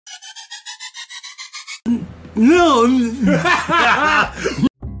No.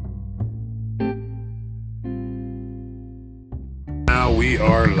 Now we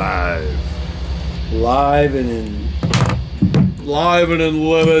are live. Live and in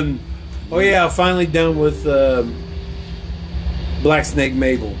living. Oh yeah, finally done with Black Snake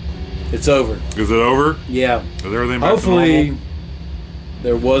Mabel. It's over. Is it over? Yeah. Is everything back Hopefully to normal?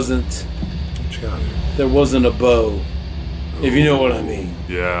 there wasn't What you got here? there wasn't a bow. If you know what I mean.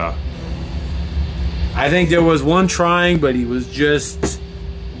 Yeah. I think there was one trying, but he was just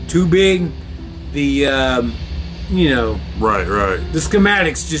too big. The Right. the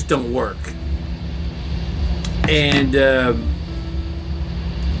schematics just don't work. And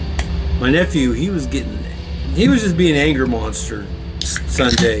my nephew, he was just being an anger monster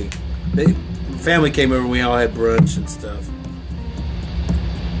Sunday. The family came over and we all had brunch and stuff.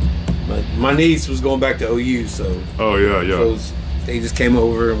 But my niece was going back to OU, so Oh yeah. they just came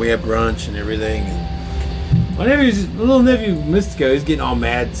over and we had brunch and everything. And my little nephew Mystico, he's getting all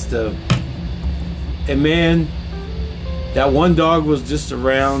mad and stuff. And man, that one dog was just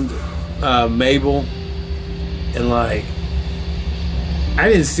around Mabel, and like, I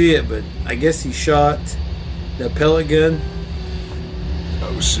didn't see it, but I guess he shot the pellet gun.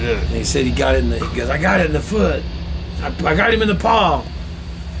 Oh shit. And he said he got it he goes, I got it in the foot. I got him in the paw.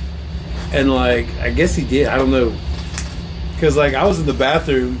 And like, I guess he did. I don't know. Because like, I was in the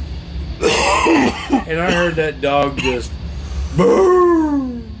bathroom and I heard that dog just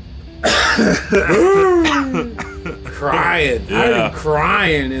boom, boom, crying. Yeah. I heard him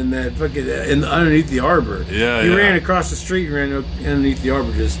crying in that fucking underneath the arbor. Yeah, he yeah. ran across the street, ran underneath the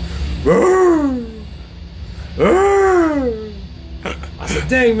arbor, just boom, boom. I said,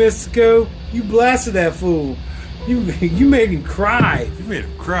 "Dang, Mystico, you blasted that fool. You made him cry." You made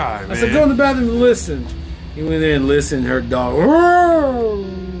him cry, man. I said, "Go in the bathroom and listen." He went there and listened. Heard dog. "Whoa."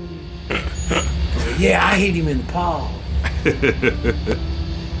 Yeah, I hit him in the paw.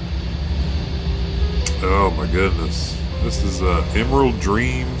 Oh my goodness. This is Emerald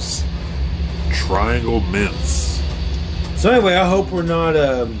Dreams Triangle Mints. So anyway, I hope we're not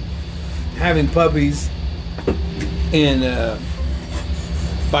having puppies in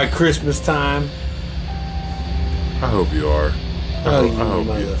by Christmas time. I hope you are. I Oh, you hope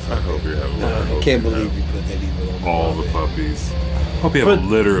motherfucker. you're having I can't believe you put that evil on all my the puppy. puppies. Hope you have But- a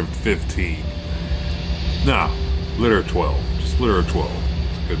litter of 15. No, litter of 12. Just litter of 12.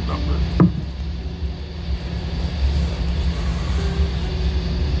 It's a good number.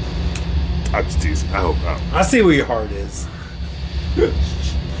 I'm just teasing. I hope not. I see where your heart is.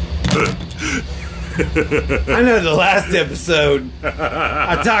 I know the last episode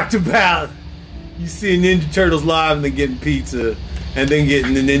I talked about you seeing Ninja Turtles live and then getting pizza and then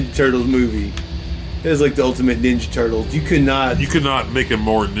getting the Ninja Turtles movie. It was like the ultimate Ninja Turtles. You could not. You could not make a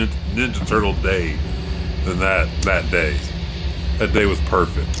more Ninja Turtle day than that day. That day was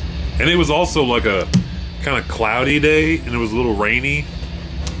perfect. And it was also like a kind of cloudy day, and it was a little rainy,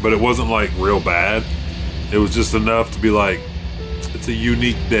 but it wasn't like real bad. It was just enough to be like, it's a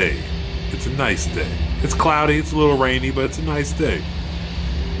unique day. It's a nice day. It's cloudy, it's a little rainy, but it's a nice day.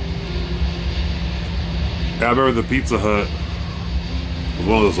 I remember the Pizza Hut was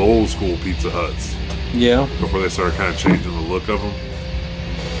one of those old school Pizza Huts Yeah. before they started kind of changing the look of them.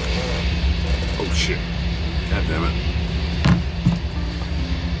 Oh shit. God damn it.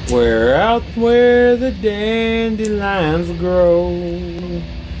 We're out where the dandelions grow.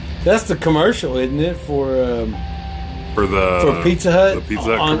 That's the commercial, isn't it? For Pizza Hut? The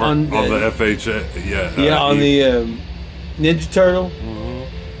Pizza Hut On on the FHA. Yeah. on the Ninja Turtle.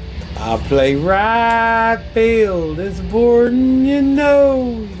 I play right field. It's important, you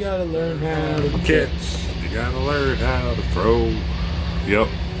know. You gotta learn how to catch. You gotta learn how to throw. Yep.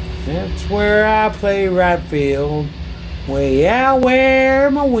 That's where I play right field. Way out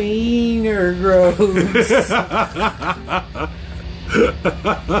where my wiener grows.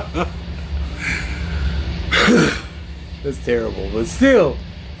 That's terrible, but still.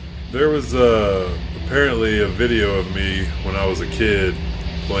 There was apparently a video of me when I was a kid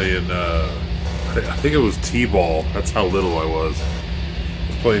playing. I think it was T-ball. That's how little I was. I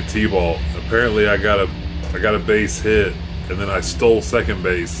was playing T-ball. Apparently, I got a base hit, and then I stole second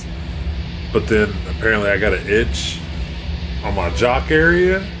base. But then apparently, I got an itch on my jock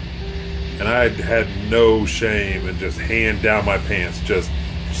area, and I had no shame and just hand down my pants, just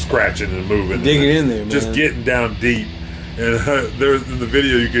scratching and moving, Digging in there, man. just getting down deep. And there in the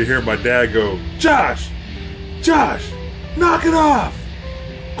video, you could hear my dad go, Josh, knock it off,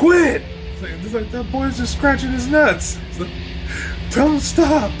 quit. It's like that boy's just scratching his nuts. It's like, don't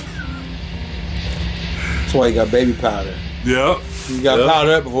stop. That's why you got baby powder. Yep. You got Yep.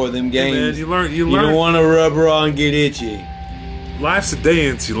 powdered up before them Hey, games. man, you You learn. don't want to rub raw and get itchy. Life's a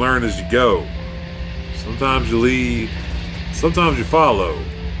dance. You learn as you go. Sometimes you lead. Sometimes you follow.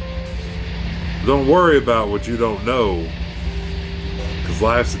 Don't worry about what you don't know. Because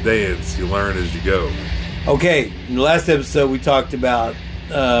life's a dance. You learn as you go. Okay, in the last episode we talked about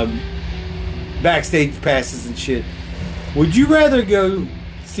backstage passes and shit. Would you rather go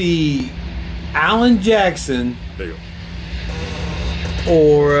see Alan Jackson There you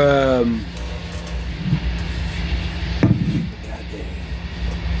or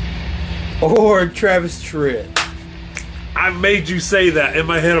or Travis Tritt? I made you say that. In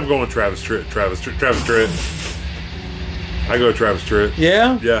my head, I'm going Travis Tritt. Travis Tritt. I go Travis Tritt.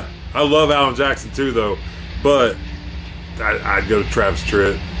 Yeah? Yeah. I love Alan Jackson too, though. But I'd go Travis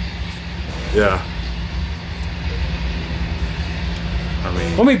Tritt. Yeah.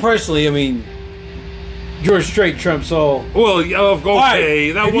 Well, me personally, George Strait trumps all. Well, yeah, okay,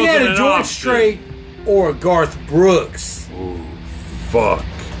 Alright, that if you wasn't had a an George option. Strait or a Garth Brooks, Ooh, fuck.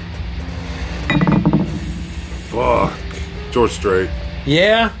 George Strait.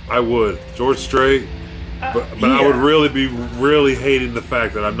 yeah, I would. George Strait. But I would really be hating the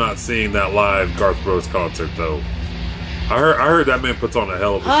fact that I'm not seeing that live Garth Brooks concert, though. I heard that man puts on a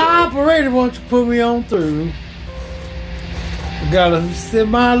hell of a show. Operator, won't you put me on through? I gotta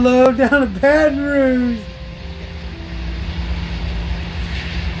send my love down to Baton Rouge.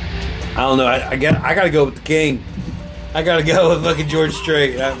 I don't know. I gotta go with the king. I gotta go with fucking George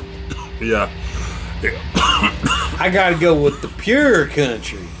Strait. Yeah. I gotta go with the pure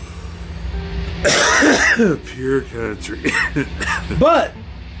country. Pure country. But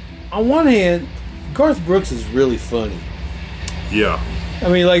on one hand, Garth Brooks is really funny. Yeah.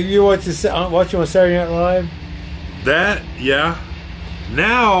 Like you watch him on Saturday Night Live. That, yeah.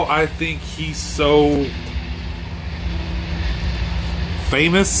 Now I think he's so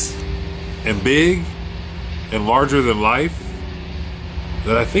famous and big and larger than life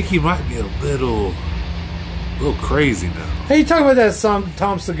that I think he might be a little crazy now. Hey, you talking about that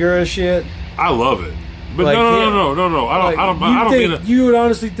Tom Segura shit? I love it. But Like no. I don't mean it. You would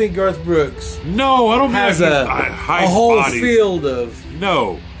honestly think Garth Brooks No, I don't mean has he's a whole high-bodied. field of.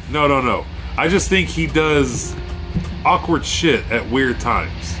 No. I just think he does awkward shit at weird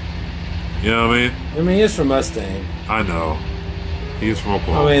times. You know what I mean? He's from Mustang. I know. He's from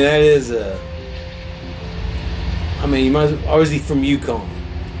Oklahoma. That is a. Or is he from Yukon?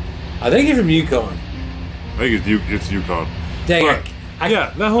 I think he's from Yukon. I think it's Yukon. Dang But, it.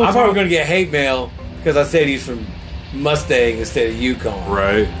 yeah, that whole I thought we were time. going to get hate mail because I said he's from Mustang instead of Yukon.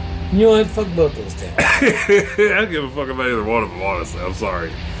 Right. You know what? Fuck both those towns. I don't give a fuck about either one of them, honestly. I'm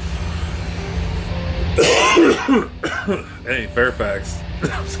sorry. Hey, Fairfax.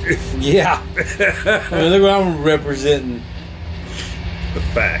 I'm just kidding. Yeah. Look what I'm representing. The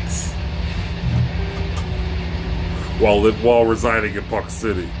facts. While residing in Park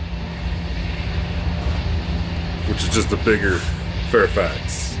City, which is just a bigger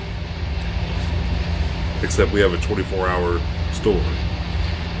Fairfax, except we have a 24-hour store.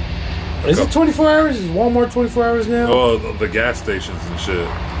 Is it 24 hours? Is Walmart 24 hours now? Oh, the gas stations and shit.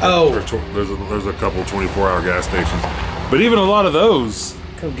 Oh. There's a couple 24-hour gas stations, but even a lot of those,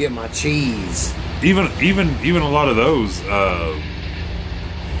 Come get my cheese. even a lot of those,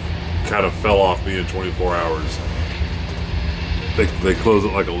 kind of fell off being 24 hours. They close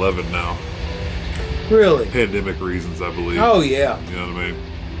at like 11 now. Really? Pandemic reasons, I believe. Oh, yeah. You know what I mean?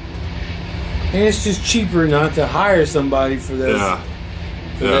 And it's just cheaper not to hire somebody for those Yeah.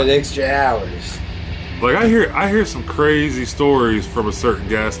 for that extra hours. Like I hear some crazy stories from a certain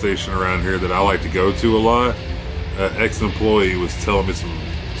gas station around here that I like to go to a lot. Ex-employee was telling me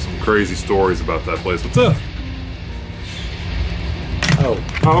some crazy stories about that place. What's up? Oh.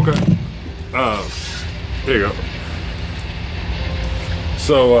 Okay. There you go.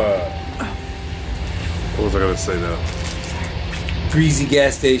 So, what was I gonna say now? Greasy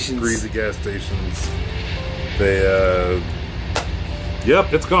gas stations. Greasy gas stations. They,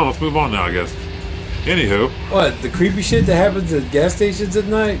 yep, it's gone. Let's move on now, I guess. Anywho. What? The creepy shit that happens at gas stations at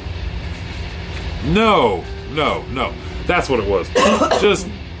night? No. That's what it was. Just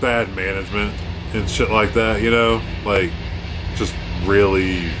bad management and shit like that, you know? Like, just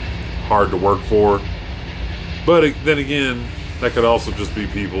really hard to work for. But then again, that could also just be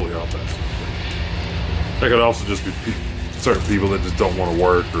people. Here, I'll pass. That could also just be certain people that just don't want to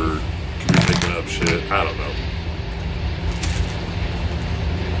work or could be making up shit. I don't know.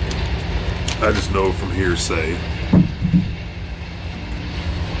 I just know from hearsay.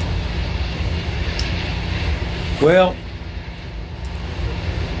 Well,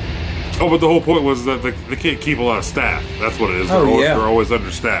 Oh, but the whole point was that they can't keep a lot of staff. That's what it is. Oh, yeah. They're always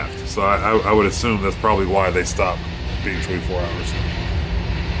understaffed. So I would assume that's probably why they stopped being 24 hours.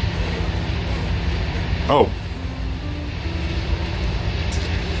 Oh.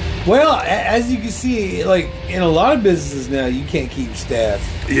 Well, as you can see, like in a lot of businesses now, you can't keep staff.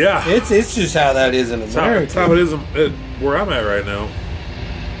 Yeah. It's just how that is in America. That's how it is where I'm at right now.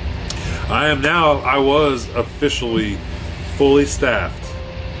 I was officially fully staffed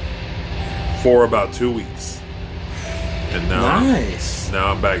for about 2 weeks. And now, Nice. Now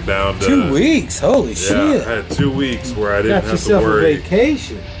I'm back down to 2 weeks. Holy Yeah, shit! I had 2 weeks where I didn't Got have to yourself worry. a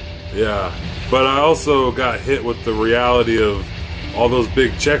vacation. Yeah, but I also got hit with the reality of all those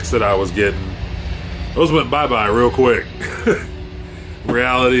big checks that I was getting. Those went bye-bye real quick.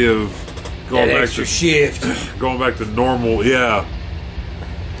 Reality of going That back extra to shift. going back to normal. Yeah.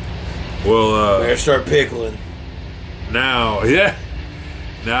 Well, Better start pickling. now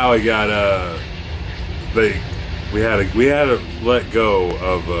I got we had to let go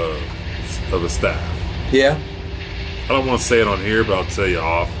of a staff. Yeah. I don't want to say it on here, but I'll tell you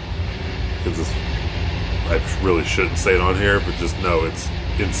off because I really shouldn't say it on here. But just know it's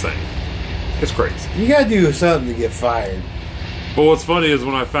insane. It's crazy. You gotta do something to get fired. But what's funny is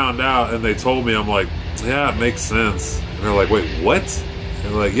when I found out and they told me, I'm like, yeah, it makes sense. And they're like, wait, what?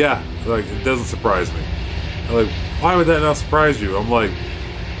 And they're like, yeah. They're like, it doesn't surprise me. They're like, why would that not surprise you? I'm like,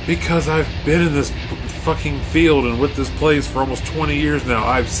 because I've been in this fucking field and with this place for almost 20 years now.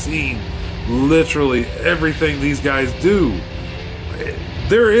 I've seen literally everything these guys do.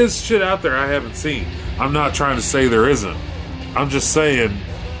 There is shit out there I haven't seen. I'm not trying to say there isn't. I'm just saying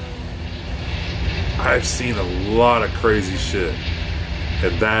I've seen a lot of crazy shit.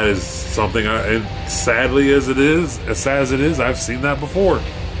 And that is something and sadly as sad as it is, I've seen that before.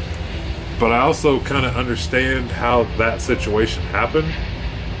 But I also kind of understand how that situation happened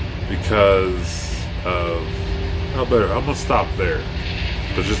because of I'm gonna stop there.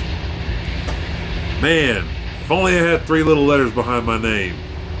 But just man, if only I had 3 little letters behind my name,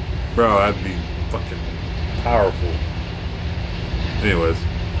 bro, I'd be fucking powerful. Anyways.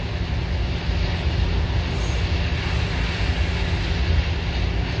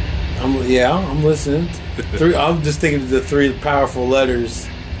 I'm listening. I'm just thinking of the 3 powerful letters.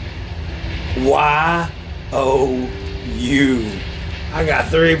 Y-O-U. I got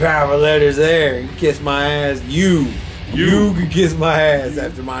 3 powerful letters there. You kiss my ass. You can kiss my ass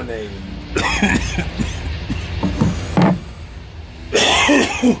after my name.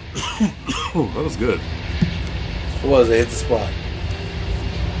 Oh, that was good. What was it? Hit the spot.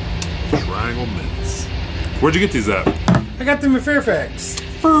 Triangle mints. Where'd you get these at? I got them in Fairfax.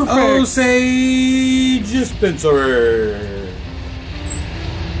 Osage Dispensary.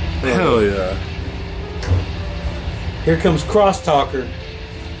 Hell yeah. Here comes Crosstalker.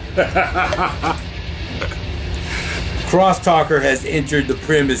 Crosstalker has entered the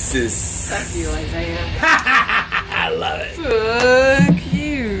premises. Fuck you, Isaiah. I love it. Fuck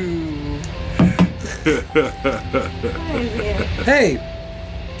you. Hey.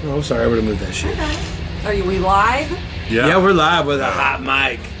 Oh, sorry. I would have moved that shit. Are we live? Yeah, we're live with a hot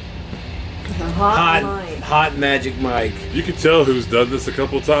mic. The hot mic. Hot magic mic. You can tell who's done this a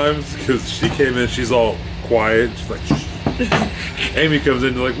couple times because she came in, she's all quiet. She's like, shh. Amy comes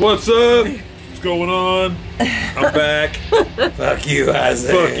in, like, what's up? What's going on? I'm back. Fuck you,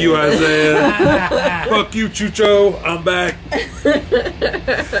 Isaiah. Fuck you, Isaiah. Fuck you, Chucho. I'm back.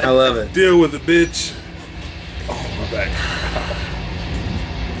 I love it. Deal with it, bitch. Oh, I'm back.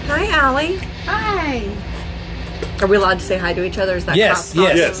 Hi, Allie. Hi. Are we allowed to say hi to each other? Is that Yes,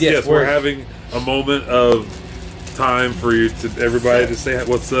 crosstalk? Yes. We're having a moment of time for you to everybody to say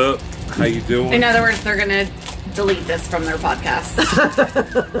what's up, how you doing. In other words, they're gonna delete this from their podcast.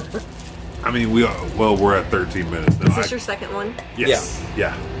 I mean, we're at 13 minutes now. Is this your second one? Yes.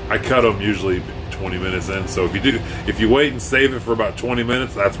 Yeah. I cut them usually 20 minutes in. So if you wait and save it for about 20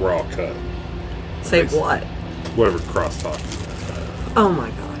 minutes, that's where I'll cut. Save what? Whatever crosstalk. Oh my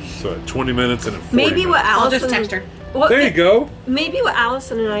gosh. So at 20 minutes and at 40 Maybe what minutes. I'll Allison... just text her. What, There you go. Maybe what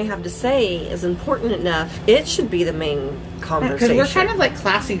Allison and I have to say is important enough. It should be the main Because conversation. we're kind of like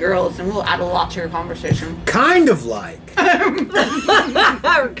classy girls and we'll add a lot to your conversation. Kind of like. kind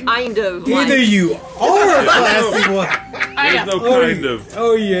of. Either like, you are a classy one. There's no kind of.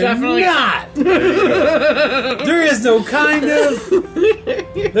 Oh, you're Definitely not. There you go. There is no kind of.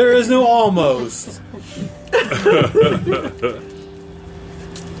 There is no almost.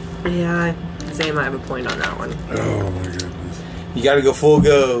 yeah, Zay might have a point on that one. Oh my goodness. You got to go full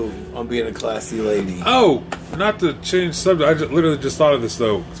go on being a classy lady. Oh, not to change subject. I literally just thought of this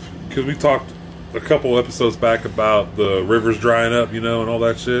though, because we talked a couple episodes back about the rivers drying up, and all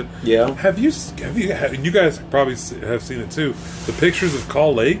that shit. Yeah. Have you and you guys probably have seen it too, the pictures of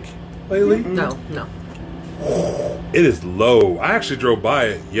Call Lake lately? No. It is low. I actually drove by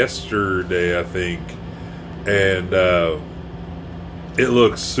it yesterday, I think, and it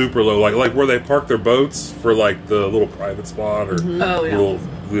looks super low. Like where they park their boats for like the little private spot or Oh, yeah.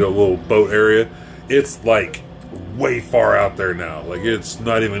 little boat area. It's like way far out there now. Like it's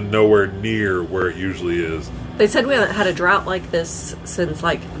not even nowhere near where it usually is. They said we haven't had a drought like this since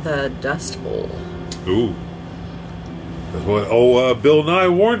like the Dust Bowl. Ooh. That's what Bill Nye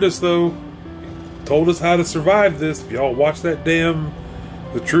warned us though. Told us how to survive this. If y'all watch that damn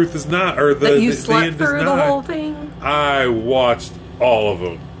The Truth Is Not, or That you the slept End Is through the Not. whole thing? I watched all of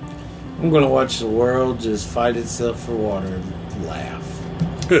them. I'm gonna watch the world just fight itself for water and laugh.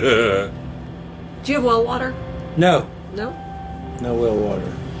 Do you have well water? No, No? no well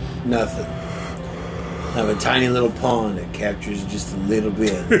water, nothing. I have a tiny little pond that captures just a little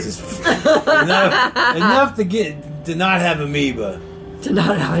bit, just enough to not have amoeba. To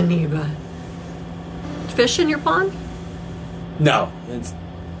not have amoeba. Fish in your pond? No, it's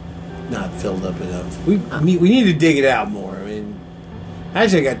not filled up enough. We need to dig it out more. I mean,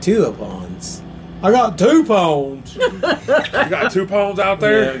 actually, I got 2 ponds. I got 2 ponds. You got 2 ponds out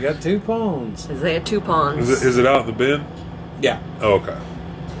there? Yeah, I got 2 ponds. They had 2 ponds. Is it out in the bin? Yeah. Oh, okay.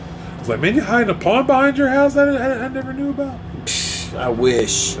 I was like, man, you hiding a pond behind your house that I never knew about? I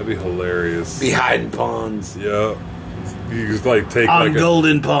wish. That'd be hilarious. Be hiding ponds. Yeah. You just like take On like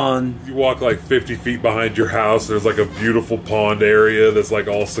Golden Pond. you walk like 50 feet behind your house. There's like a beautiful pond area that's like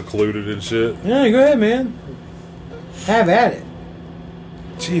all secluded and shit. Yeah, go ahead, man. Have at it.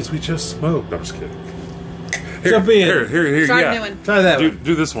 Jeez, we just smoked. I'm just kidding. Jump in. Here. Try Yeah. a new one. Try that one.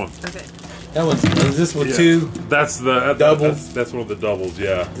 Do this one. Okay. That one's. Is this one Yeah. too? That's the Double? That's one of the doubles.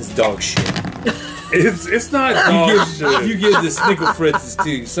 Yeah. This dog shit. It's not dog shit. You give the Snickle Fritzes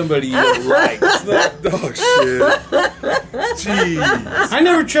to somebody you don't like. It's not dog shit. Jeez. I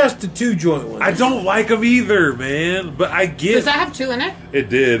never trust the 2 joint ones. I don't like them either, man. But I get Does that have 2 in it? it.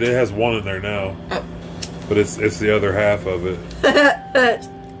 Did it has 1 in there now? Oh. But it's the other half of it.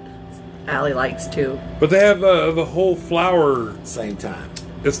 Allie likes 2. But they have the whole flower. Same time.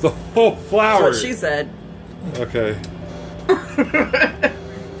 It's the whole That's flower. what she said. Okay.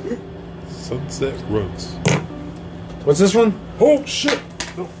 Sunset Runs. What's this one? Oh shit!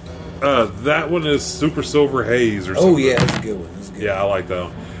 That one is Super Silver Haze or something. Oh yeah, that's a good one. That's a good Yeah, I like that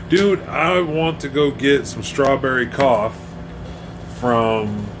one. Dude, I want to go get some strawberry cough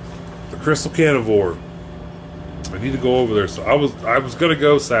from the Crystal Carnivore. I need to go over there. So I was gonna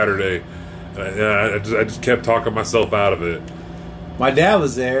go Saturday, and I just kept talking myself out of it. My dad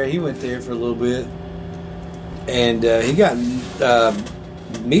was there. He went there for a little bit, and he got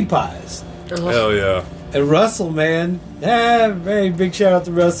meat pies. Hell yeah! And Russell, man, very big shout out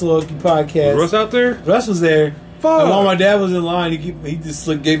to Russell Okie Podcast. Russ out there? Russ was there. Fuck. And while my dad was in line, he just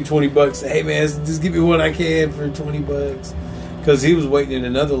gave me $20. Said, hey man, just give me what I can for $20, because he was waiting in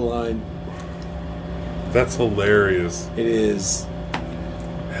another line. That's hilarious. It is.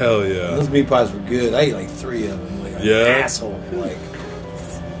 Hell yeah! Those meat pies were good. I ate like 3 of them. Like an Yeah? asshole. Like.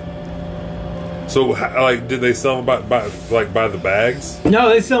 So, like, did they sell them by the bags? No,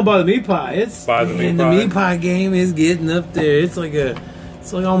 they sell by the meat pie. It's By the meat and pie? the meat pie game is getting up there. It's like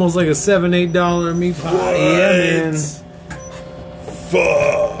almost like a $7-8 meat pie. What? Yeah, man.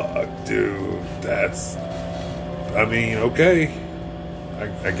 Fuck, dude. That's. I mean, okay.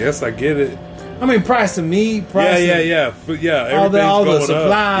 I guess I get it. I mean, price of meat, price. Yeah. But yeah, All the everything's going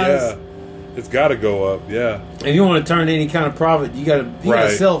supplies. up. Yeah, it's got to go up. Yeah. If you want to turn any kind of profit, you gotta Right.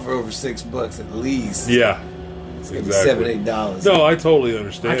 sell for over $6 at least. Yeah. It's gonna Exactly. be $7-8. No, I totally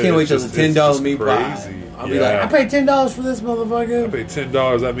understand. I can't wait It's till just- the it's $10 just meat pie. crazy. I'll be like, I paid $10 for this I motherfucker. paid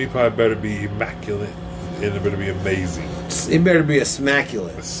 $10. That meat pie better be immaculate, and it better be amazing. It better be a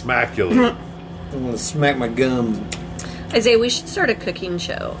smacculate. Smacculate. I'm gonna smack my gums. Isaiah, we should start a cooking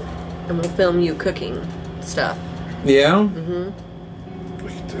show. And we'll film you cooking stuff. Yeah. Mm-hmm. We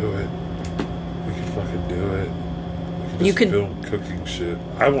can do it. We can fucking do it. We can You just can- film cooking shit.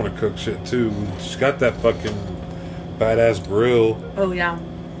 I want to cook shit too. She's got that fucking badass grill, Oh, yeah.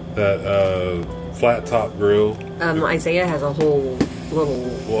 that flat top grill. Isaiah has a whole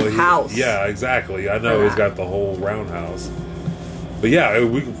little house. Yeah, exactly. I know for he's that. got the whole roundhouse. But yeah,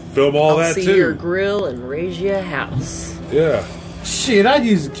 we can film all I'll that see too. your grill and raise you a house. Yeah. Shit, I'd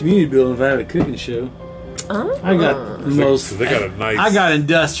use the community building if I had a cooking show. Oh. I got the most. They got a nice. I got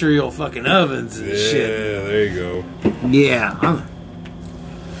industrial fucking ovens and Yeah, shit. there you go. Yeah,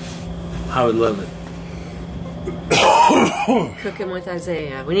 I would love it. Cooking with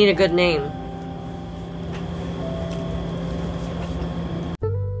Isaiah. We need a good name.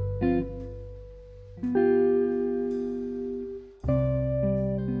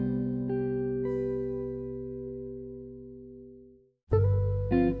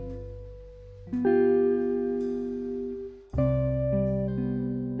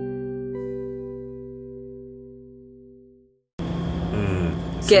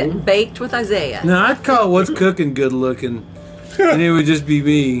 Getting baked with Isaiah. No, I'd call it what's cooking good looking, and it would just be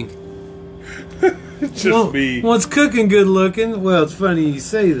me. Just me. What's cooking good looking? Well, it's funny you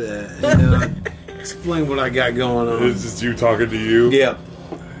say that. You know, explain what I got going on. It's just you talking to you. Yeah.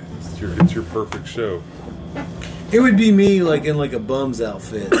 It's your perfect show. It would be me like in like a bum's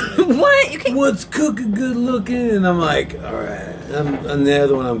outfit. Like, What? You can't. what's cooking good looking? And I'm like, all right. I'm the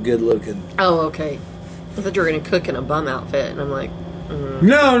other one. I'm good looking. Oh, okay. I thought you were gonna cook in a bum outfit, and I'm like,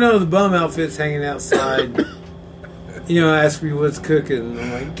 No, the bum outfit's hanging outside. You know, ask me what's cooking.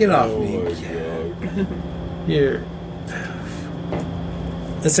 I'm like, get off me. Oh my God. Here.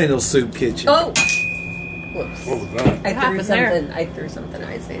 This ain't no soup kitchen. oh. What was that? I threw something,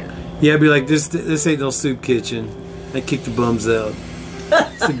 Isaiah. Yeah, I'd be like, this ain't no soup kitchen. I kick the bums out.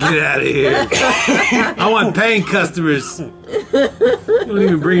 So get out of here. I want paying customers. You don't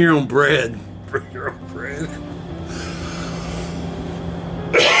even bring your own bread. Bring your own bread.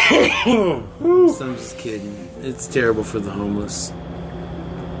 So I'm just kidding. It's terrible for the homeless.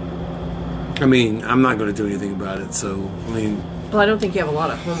 I mean, I'm not going to do anything about it, so, I mean... Well, I don't think you have a lot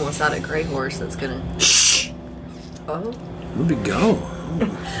of homeless out at Grey Horse that's gonna. Shh! Oh. We'll be gone.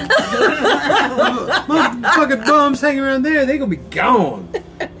 Fucking bums hanging around there, they gonna be gone.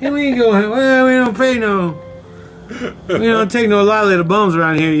 And we ain't going, well, we don't pay no... We don't take no lot of little bums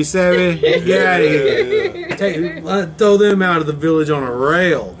around here, you savvy? Get out of here. Throw them out of the village on a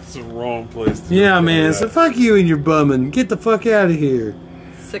rail. It's the wrong place to Yeah, do man, that. so fuck you and your bumming. Get the fuck out of here.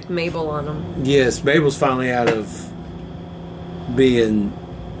 Sick Mabel on them. Yes, Mabel's finally out of being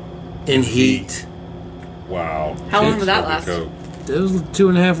in heat. Wow. How long would that Coke. last? It was a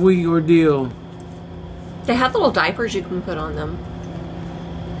 2.5 week ordeal. They have little diapers you can put on them.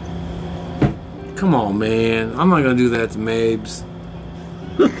 Come on, man. I'm not gonna do that to Mabes.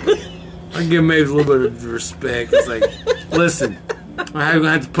 I give Mabes a little bit of respect. It's like, listen, I'm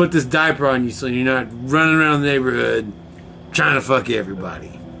gonna have to put this diaper on you so you're not running around the neighborhood trying to fuck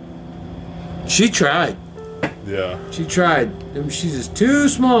everybody. She tried. Yeah. She tried. She's just too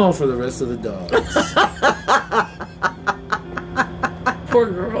small for the rest of the dogs. Poor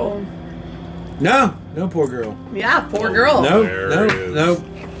girl. No, poor girl. Yeah, poor girl. No, Hilarious. no.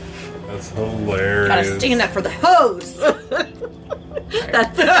 That's hilarious. Gotta stand up for the hose.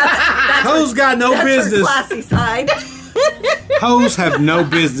 Hoes got no That's her business. classy side. Hoes have no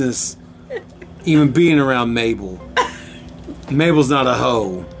business even being around Mabel. Mabel's not a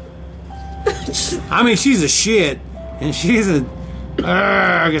hoe. I mean, she's a shit, and she's a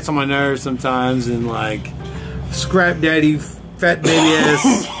gets on my nerves sometimes, and like scrap daddy, fat baby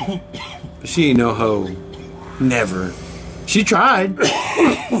ass. But she ain't no hoe. Never. She tried.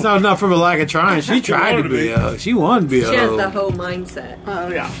 It's not from a lack of trying. She tried to be a hoe. She wanted to be a She has hoe. the hoe mindset. Oh,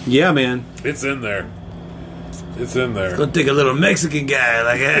 yeah. Yeah, man. It's in there. It's in there. Gonna take a little Mexican guy,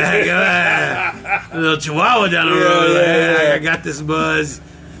 like, hey, a little Chihuahua down the road. Like, hey, I got this buzz.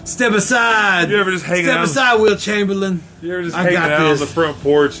 Step aside. You ever just hanging Step out? aside, Will Chamberlain. You ever just I hanging got out on this. the front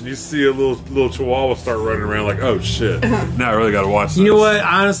porch and you see a little Chihuahua start running around like, oh shit! Now I really got to watch this. You know what?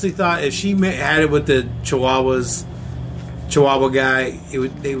 I honestly thought if she had it with the Chihuahua guy,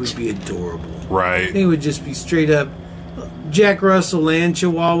 they would be adorable. Right. They would just be straight up Jack Russell and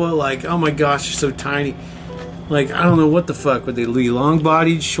Chihuahua. Like, oh my gosh, you're so tiny. Like, I don't know what the fuck would they be? Long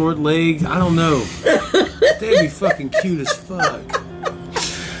bodied, short legged? I don't know. They'd be fucking cute as fuck.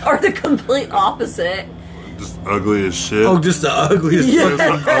 Or the complete opposite. Just ugly as shit. Oh, just the ugliest Yeah.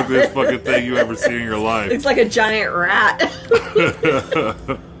 fucking. It's the ugliest fucking thing you ever seen in your life. Looks like a giant rat.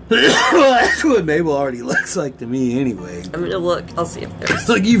 Well, that's what Mabel already looks like to me anyway. I'm gonna look. I'll see if there's. It's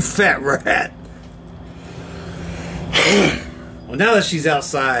like, you fat rat. Well, now that she's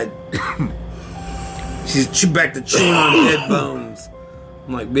outside, she's back to chewing on dead bones.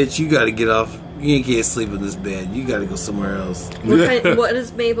 I'm like, bitch, you gotta get off. You can't sleep in this bed. You gotta go somewhere else. What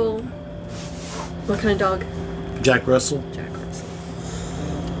is Mabel? What kind of dog? Jack Russell. Jack Russell.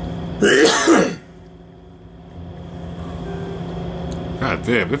 God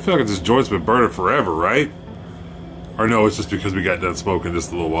damn, it feels like this joint's been burning forever, right? Or no, it's just because we got done smoking just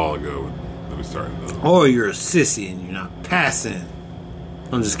a little while ago and then we started. Oh, you're a sissy and you're not passing.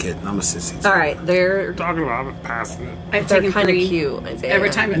 I'm just kidding. I'm a sissy. All right, they're Talking about it, passing it. I've they're taken kind of 3 cute. Isaiah. every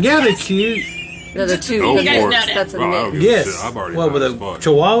time. It's, Yeah, they're cute. No, the two. Go You guys for know it. that. That's a Well, I don't mix. give a Yes. shit. I'm already What, high with as a fuck.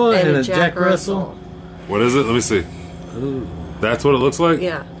 Chihuahua And and a a Jack Russell? What is it? Let me see. Ooh. That's what it looks like?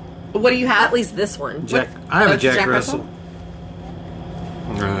 Yeah, what do you at have? least this one. Jack. I have a That's Jack, Jack Russell.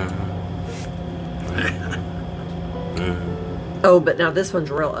 Uh, Oh, but now this one's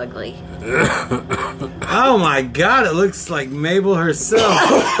real ugly. Oh my God! It looks like Mabel herself.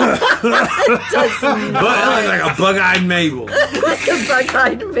 Does But like a bug-eyed Mabel. like a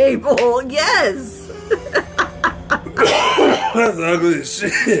bug-eyed Mabel. Yes. That's ugly as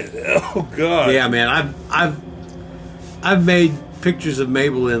shit. Oh god. Yeah, man. I've made pictures of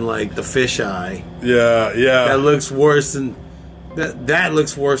Mabel in like the fisheye. Yeah, yeah. That looks worse than that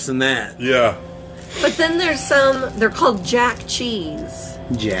looks worse than that. Yeah. But then there's some. They're called Jack Cheese.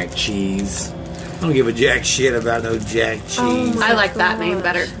 Jack Cheese. I don't give a jack shit about no Jack Cheese. Oh my I like that name gosh.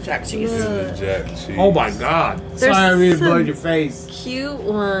 better. Jack Cheese. Jack cheese. Oh my God! There's Sorry, I really some- blowed your face. Cute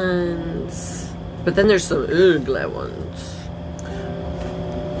ones. But then there's some ugly ones.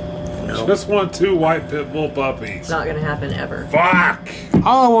 No. Just want 2 white pit bull puppies. It's not gonna happen ever. Fuck.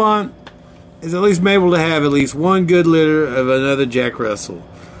 All I want is at least Mabel to have at least one good litter of another Jack Russell.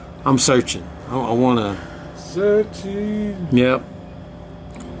 I'm searching. I want to. Searching. Yep.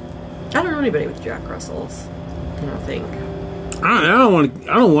 I don't know anybody with Jack Russells. I don't think. I don't want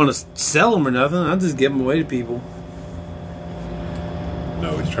to. I don't want to sell them or nothing. I'll just give them away to people.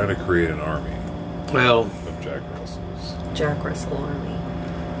 No, he's trying to create an army Well, of Jack Russells. Jack Russell Army.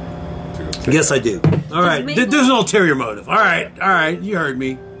 To go take yes, I do. All right. Mabel- There's an ulterior motive. All right. You heard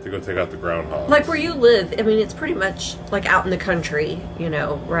me. To go take out the groundhog. Like where you live, I mean, it's pretty much like out in the country, you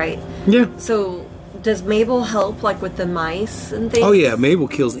know, right? Yeah. So does Mabel help like with the mice and things? Oh yeah, Mabel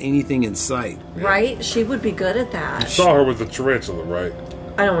kills anything in sight. Right? She would be good at You that. saw her with the tarantula, right?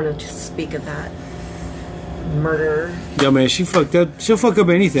 I don't want to speak of that. Murder. Yeah, man, she fucked up. She'll fuck up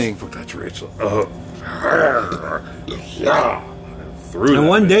anything. Fuck that tarantula. Yeah. Through And that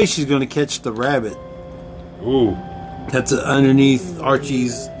one bitch. day she's gonna catch the rabbit. Ooh. That's underneath Archie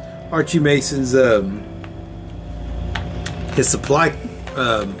Mason's his supply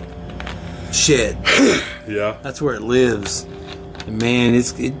shed. Yeah. That's where it lives. And man,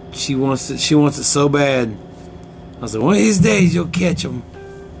 she wants it so bad. I was like, one of these days you'll catch him.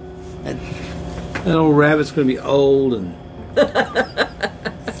 That old rabbit's gonna be old and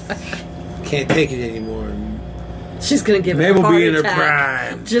can't take it anymore. She's gonna give Mabel it a heart be in her attack,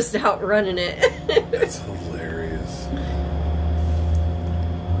 prime. just outrunning it. That's hilarious.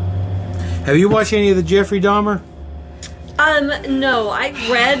 Have you watched any of the Jeffrey Dahmer? No, I've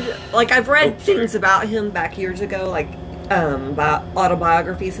read things about him back years ago, like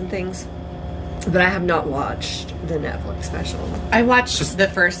autobiographies and things, but I have not watched the Netflix special. I watched the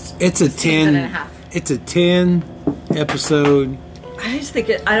first It's a season 10. and a half. It's a 10 episode. I just think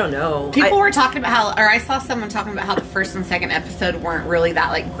I don't know. People were talking about how, or I saw someone talking about how the first and second episode weren't really that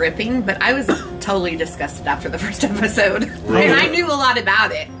like gripping, but I was totally disgusted after the first episode, and I knew a lot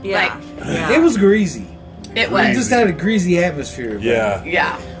about it. Yeah, yeah. It was greasy. Like, it It was. just had a greasy atmosphere. about it. Yeah.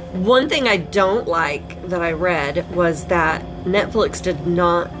 Yeah. One thing I don't like that I read was that Netflix did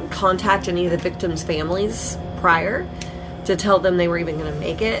not contact any of the victims' families prior to tell them they were even going to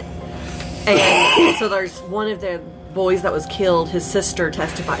make it. And so there's one of the boys that was killed, his sister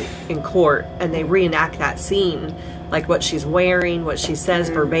testified in court, and they reenact that scene, like what she's wearing, what she says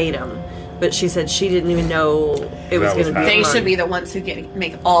verbatim. But she said she didn't even know it was That going was to be happening. They money. should be the ones who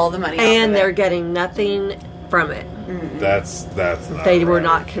make all the money. off And of they're it. getting nothing from it. That's not They were right.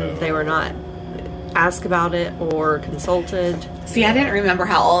 not. No. They were not asked about it or consulted. See, I didn't remember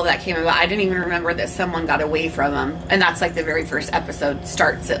how all of that came about. I didn't even remember that someone got away from him, and that's like the very first episode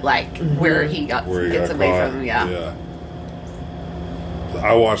starts at like where he gets got away caught. from him. Yeah.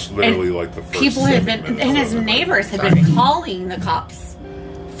 I watched literally And like the first. people had 7 been, minutes and his of it. neighbors had been calling the cops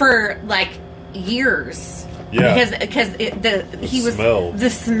for like years. Yeah. because he was smell. the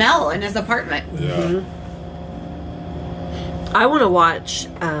smell in his apartment. Yeah. I want to watch,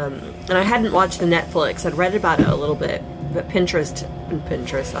 and I hadn't watched the Netflix. I'd read about it a little bit, but Pinterest,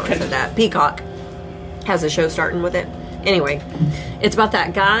 I always said that. Peacock has a show starting with it. Anyway, it's about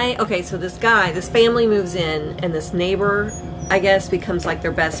that guy. Okay, so this family moves in, and this neighbor, I guess, becomes like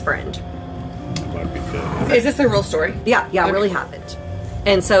their best friend. Might be good. Is this a real story? Yeah, Okay. it really happened.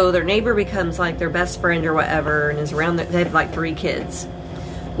 And so their neighbor becomes like their best friend or whatever, and is around. They have like 3 kids.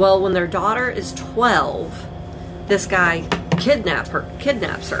 Well, when their daughter is 12, this guy kidnaps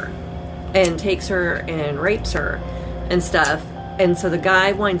her, and takes her and rapes her and stuff. And so the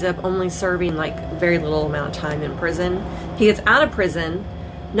guy winds up only serving like very little amount of time in prison. He gets out of prison,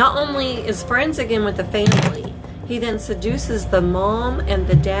 not only is friends again with the family, he then seduces the mom and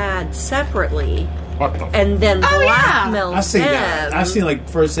the dad separately, What the? and then Oh, yeah. blackmails I seen them. that. I seen like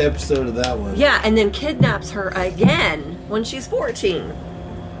first episode of that one. Yeah, and then kidnaps her again when she's 14.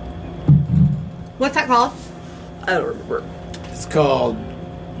 What's that called? I don't remember. It's called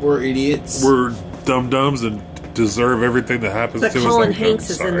 "We're Idiots." We're dum dums and deserve everything that happens But to us. Colin I'm Hanks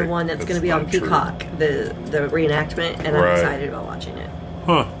is in sorry. the one that's going to be not on true. Peacock, the reenactment, and I'm Right. excited about watching it.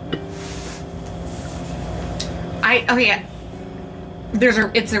 Huh.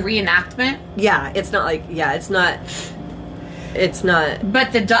 It's a reenactment, Yeah, it's not like it's not.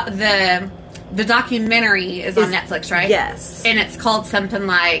 but the documentary is on Netflix, right? Yes, And it's called something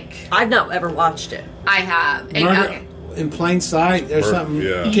like I've not ever watched it. I have. And, Murder okay. in Plain Sight. There's Or- something.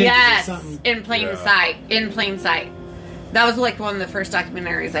 yeah. Can't Yes, think of something. in plain Yeah. sight. In plain sight. That was like one of the first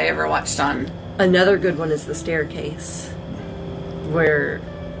documentaries I ever watched on. Another good one is The Staircase, where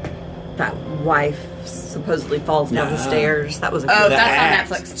that wife supposedly falls down the Nah. stairs. That was a Oh, good. that's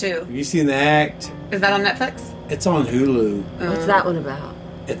Act. on Netflix too. Have you seen The Act? Is that on Netflix? It's on Hulu. What's that one about?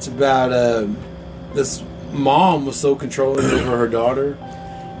 It's about this mom was so controlling over her daughter,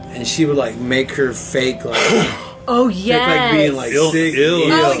 and she would like make her fake like Oh fake, yes, like being like Ill. sick. Oh,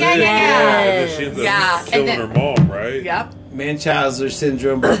 yeah, yeah, yeah. And then she ends up Yeah, and killing then- her mom, right? Yep. Manchauser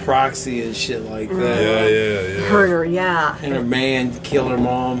syndrome by proxy and shit like that. Yeah. Her, yeah. And her man killed her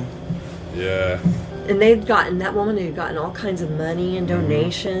mom. Yeah. And that woman had gotten all kinds of money and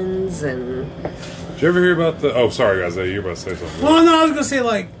donations, and Did you ever hear about the? Oh, sorry, guys. You were about to say something. Well, no, I was gonna say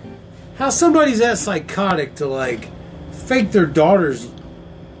like how somebody's that psychotic to like fake their daughter's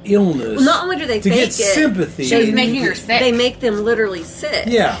illness. well, not only do they to fake get it, sympathy. She's making her sick. They make them literally sick.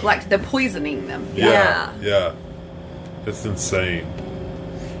 Yeah. Like the poisoning them. Yeah. Yeah. It's insane.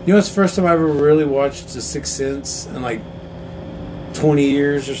 You know, it's the first time I ever really watched The Sixth Sense in like 20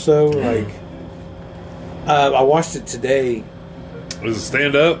 years or so. Like, I watched it today. Does it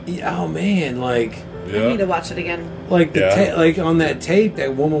stand up? Yeah, oh man, like I need to watch it again. the Yeah. like on that tape,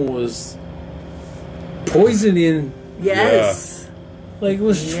 that woman was poisoning. Yes. Like,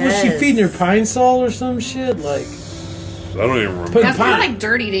 was she Yes. feeding her pine sol or some shit? Like, I don't even remember. Put- That's kind of Pine. like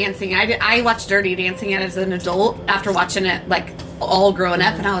Dirty Dancing. I watched Dirty Dancing as an adult after watching it like all growing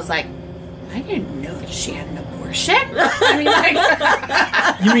up, and I was like, I didn't know that she had an abortion. I mean,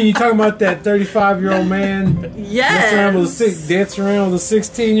 like, you mean you talking about that 35-year-old man Yes. dancing around with a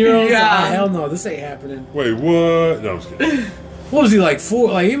 16-year-old? Yeah. Oh, hell no, this ain't happening. Wait, what? No, I'm just kidding. What was he like?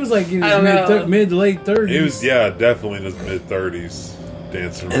 Like he was like in I his don't know. mid to late 30s. He was, definitely in his mid 30s,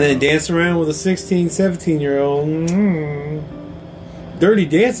 dancing around. And then dancing around with a 16, 17-year-old. Dirty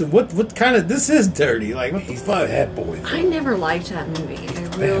dancing. What kind of... This is dirty. Like, what the fuck? That boy. I never liked that movie.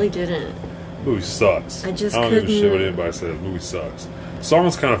 I really didn't. Movie sucks. I just don't give a shit what couldn't- anybody says. Movie sucks.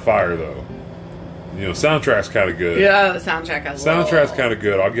 Song's kind of fire though. You know, soundtrack's kind of good. yeah, the soundtrack as well. Soundtrack's kind of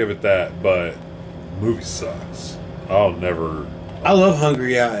good. I'll give it that. But movie sucks. I'll never. I love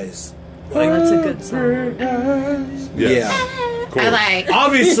Hungry Eyes. Oh, that's a good song. Yeah. Of course. I like.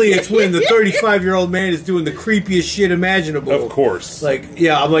 Obviously, it's when the 35-year-old man is doing the creepiest shit imaginable. Of course. Like,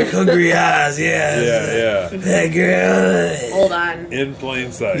 yeah, I'm like, Hungry Eyes, yeah. Yeah. That girl. Hold on. In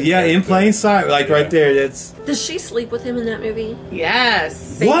plain sight. Yeah, in plain sight. Like, Yeah. right there. That's... Does she sleep with him in that movie?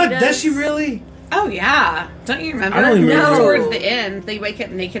 Yes. Baby What? does? Does she really? Oh yeah. Don't you remember? I don't remember. No. Towards the end, they wake up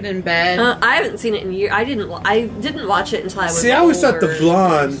naked in bed. I haven't seen it in years. I didn't watch it until I was. See, I always thought the older.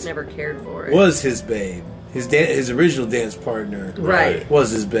 blonde I just never cared for it. Was his babe. His original dance partner right?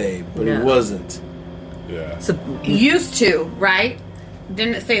 was his babe, but No. he wasn't. Yeah. So Used to, right?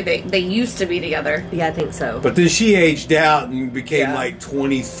 Didn't it say they used to be together? yeah, I think so. But then she aged out and became Yeah. like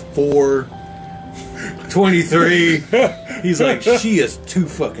 24, 23. He's like, she is too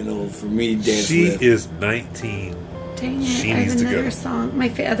fucking old for me to dance She with. is 19. Dang it! She I needs have to another go. song. My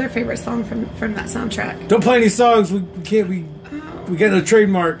other favorite song from that soundtrack. Don't play any songs. We can't. We got no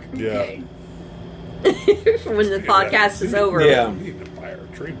trademark. Yeah. Okay. when the podcast is over, Yeah. We need to buy her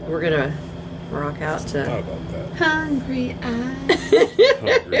a trademark. we're gonna rock out How to. about that? Hungry eyes.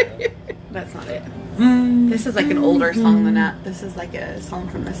 Hungry. That's not it. This is like an older song than that. This is like a song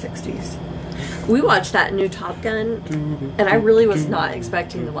from the 60s. We watched that new Top Gun, and I really was not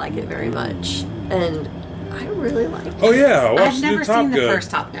expecting to like it very much, and I really liked it. Oh yeah, I watched I've the new never Top seen the Gun.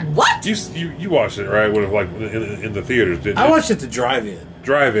 first Top Gun. What? You watched it right? When it, like in the theaters, didn't you? I watched it to drive-in.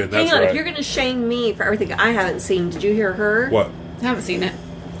 Drive-in. That's Hang on, right. if you're gonna shame me for everything I haven't seen, did you hear her? What I haven't seen it.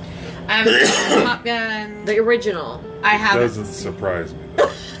 I haven't seen Top Gun. The original. I haven't. doesn't surprise me. Though.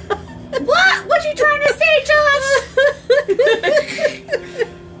 What? What you trying to say, Josh?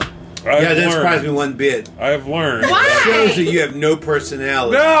 I've Yeah, that learned- surprised me one bit. I've learned. Why? Shows that you have no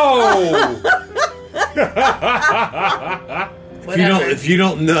personality. No. If you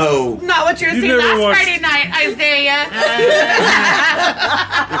don't know, Not what you were You seeing never last watched- Friday night, Isaiah.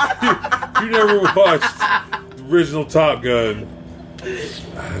 You never watched the original Top Gun. I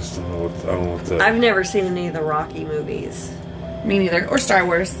just don't know what. I don't know what to. I've never seen any of the Rocky movies. Me neither. Or Star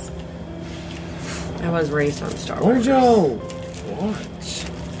Wars. I was raised on Star What Wars. did y'all watch?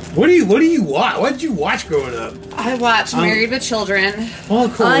 What do you watch? What did you watch growing up? I watched Married with Children.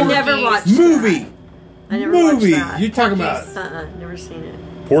 Oh, cool. I never watched Movie. that. I never Movie. watched that. You're talking about. Never seen it.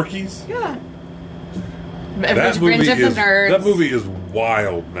 Porky's? Yeah. That Revenge of the Nerds. That movie is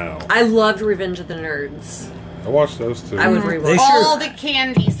wild now. I loved Revenge of the Nerds. I watched those two. I would rewatch. They All sure- the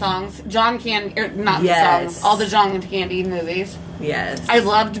Candy songs. John Candy, not Yes. the songs. All the John Candy movies. Yes. I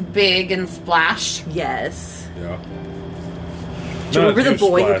loved Big and Splash. Yes. Yeah. Do you remember Not a The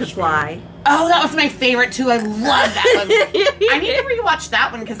Boy Who Splash Could fan. Fly? Oh, that was my favorite too. I love that one. I need to rewatch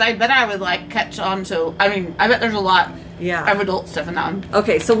that one because I bet I would like catch on to. I mean, I bet there's a lot Yeah. of adult stuff in that one.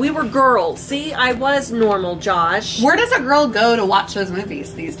 Okay, so we were girls. See, I was normal, Josh. Where does a girl go to watch those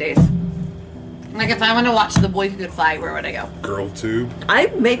movies these days? Like, if I want to watch The Boy Who Could Fly, where would I go? Girl Tube.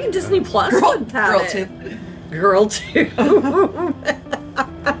 Maybe Disney Plus would have Girl it. too. Girl too.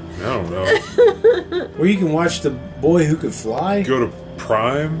 I don't know. Where you can watch The Boy Who Could Fly? Go to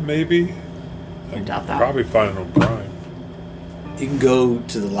Prime, maybe? I doubt that. Probably find it on Prime. You can go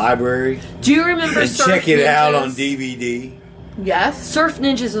to the library Do you remember and Surf check it out Ninjas? on DVD. Yes. Surf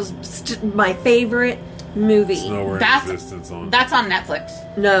Ninjas was my favorite movie. It's nowhere in That's- existence on. That's on Netflix.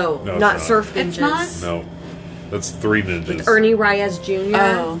 No, No, it's not not. Surf Ninjas. It's not? No. That's Three Ninjas. Ernie Reyes Jr.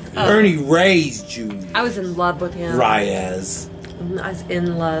 Oh. Ernie Reyes Jr. I was in love with him. Reyes. I was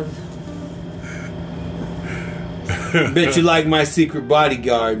in love. Bet you like My Secret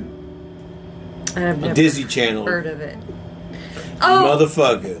Bodyguard And I've on never Disney Channel. heard of it. Oh,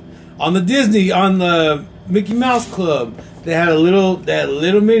 Motherfucker. On the Mickey Mouse Club, they had that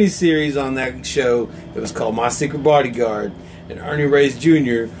little mini series on that show. It was called My Secret Bodyguard, and Ernie Reyes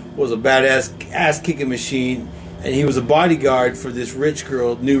Jr. was a badass ass kicking machine, and he was a bodyguard for this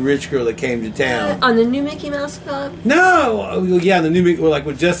new rich girl that came to town. on the new Mickey Mouse Club. No, yeah, the new Mickey, like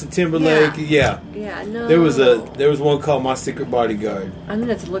with Justin Timberlake. Yeah, Yeah, no. there was one called My Secret Bodyguard. I'm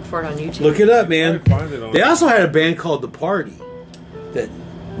gonna have to look for it on YouTube. Look it up, man. Probably find it on- They also had a band called The Party that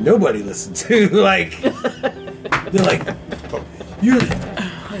nobody listened to. Like, they're like, you're.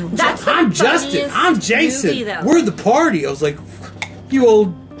 That's the I'm Justin. funniest I'm Jason. movie, though. We're The Party. I was like, you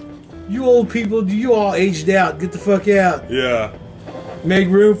old people. You all aged out. Get the fuck out. Yeah. Make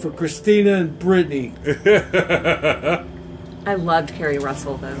room for Christina and Brittany. I loved Carrie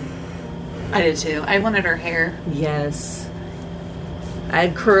Russell though. I did too. I wanted her hair. Yes. I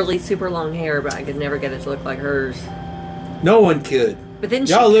had curly, super long hair, but I could never get it to look like hers. No one could. But then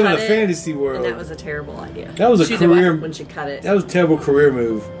Y'all she live in cut a it, fantasy world. and that was a terrible idea. That was a She did what? career. When she cut it. That was a terrible career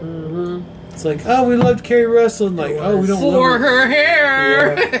move. Mm-hmm. It's like, oh, we loved Carrie Russell, and like, oh, we don't For love her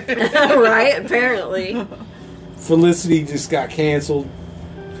hair. Yeah. Right? Apparently. Felicity just got canceled.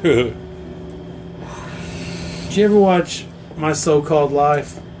 Did you ever watch My So-Called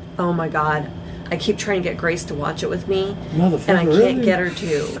Life? Oh my god. I keep trying to get Grace to watch it with me, Motherfucker, and I can't really? get her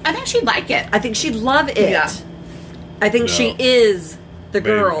to. I think she'd like it. I think she'd love it. Yeah. I think No. she is the Maybe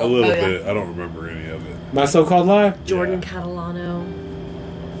girl. a little Oh, yeah. bit. I don't remember any of it. My So-Called Life? Jordan Yeah. Catalano.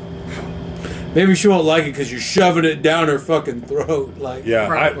 Maybe she won't like it because you're shoving it down her fucking throat. Like, Yeah,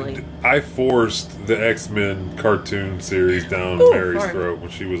 Probably. I forced the X-Men cartoon series down Ooh, Mary's hard. throat when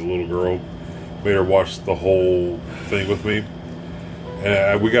she was a little girl. Made her watch the whole thing with me.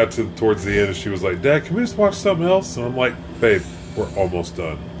 And we got towards the end, and she was like, "Dad, can we just watch something else?" And I'm like, "Babe, we're almost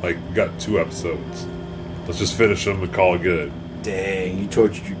done. Like, we got 2 episodes. Let's just finish them and call it good." dang, you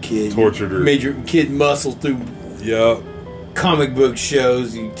tortured your kid. Tortured her. Made your kid muscle through Yeah. comic book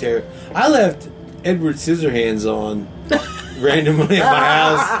shows. I left Edward Scissorhands on randomly at my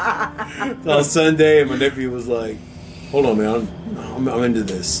house on Sunday, and my nephew was like, "Hold on, man, I'm into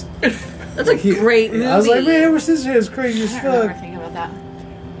this." That's a great movie. I was like, "Man, Edward Scissorhands is crazy as I don't remember fuck." thinking about that.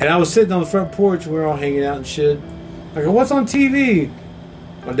 And I was sitting on the front porch, and we were all hanging out and shit. I go, "What's on TV?"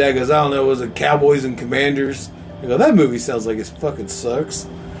 My dad goes, "I don't know. Was it Cowboys and Commanders?" I go, "That movie sounds like it fucking sucks."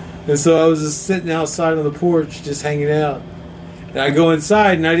 And so I was just sitting outside on the porch, just hanging out. And I go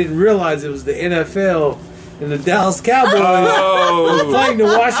inside, and I didn't realize it was the NFL and the Dallas Cowboys was playing the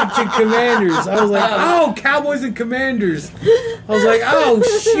Washington Commanders. I was like, "Oh, Cowboys and Commanders." I was like, "Oh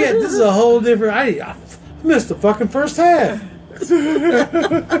shit, this is a whole different." I missed the fucking first half. So,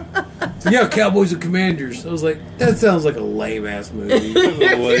 yeah, Cowboys and Commanders. I was like, that sounds like a lame ass movie.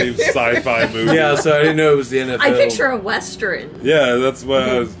 A lame sci-fi movie. Yeah, so I didn't know it was the NFL. I picture a western. Yeah, that's what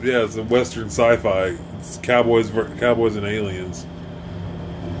I was. Yeah, it's a Western sci-fi. It's Cowboys and aliens.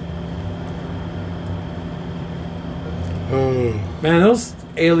 Man, those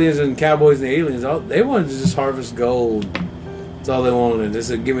aliens and Cowboys and aliens, they wanted to just harvest gold. That's all they wanted. They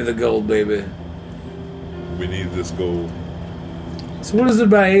said, "Give me the gold, baby." We need this gold. So what is it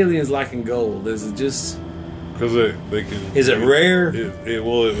about aliens liking gold? Is it just... Because they can. Is it rare?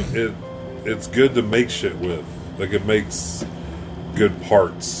 It's good to make shit with. Like it makes good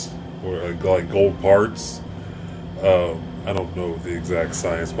parts, or like gold parts. I don't know the exact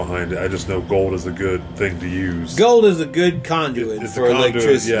science behind it. I just know gold is a good thing to use. Gold is a good conduit It's for a conduit,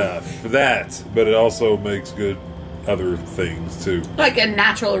 electricity. yeah, for that. But it also makes good other things too. Like a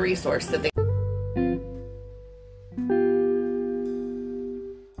natural resource that they.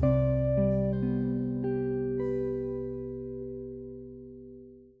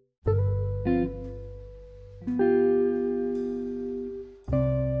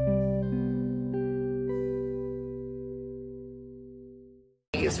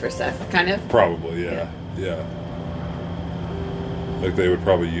 Use for stuff, kind of. Probably, yeah. Like they would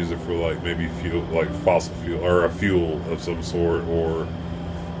probably use it for like maybe fuel, like fossil fuel or a fuel of some sort, or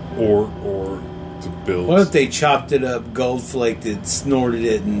to build. What if they chopped it up, gold flaked it, snorted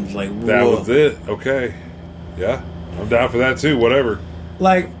it, and like... That whoa. was it. Okay, yeah, I'm down for that too. Whatever.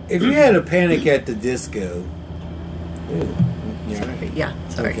 Like, if you had a Panic at the Disco... Ooh, yeah, right. Yeah,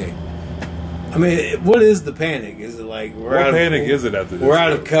 sorry. Okay. I mean, what is the panic? Is it like... What panic is it at the We're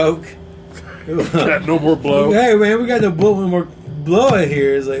out of Coke? Got no more blow. Hey, man, we got no more blow out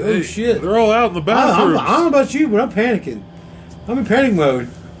here. It's like, oh, Hey, shit. They're all out in the I bathroom. don't know about you, but I'm panicking. I'm in panic mode.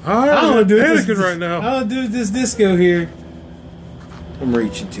 I don't I'm want to do panicking this, right now. I don't do this disco here. I'm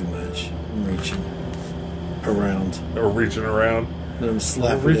reaching too much. I'm reaching around. We're reaching around. And I'm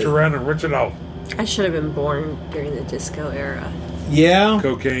slapping Reach it. around and reach it out. I should have been born during the disco era. Yeah.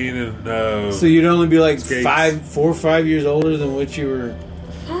 Cocaine and So you'd only be like Skates. 4 or 5 years older than what you were.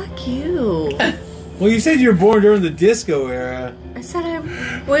 Fuck you. Well, you said you were born during the disco era. I said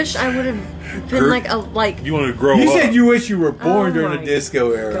I wish I would have been Kurt, like you want to grow You up. said you wish you were born Oh during the my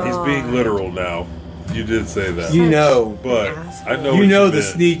disco era. God. He's being literal now. You did say that. You know. But Asshole. I know You what know you the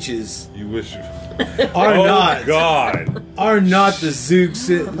meant. Sneetches You wish you... are Oh, not God. are not the Zooks,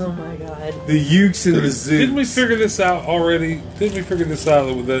 oh my god. the Ukes and the Zooks. Didn't we figure this out already? Didn't we figure this out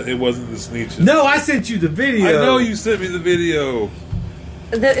that it wasn't the Sneetches? No, I sent you the video. I know you sent me the video.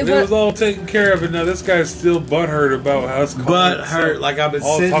 It was all taken care of, and now this guy's still butthurt about how it's Butt hurt, like I've been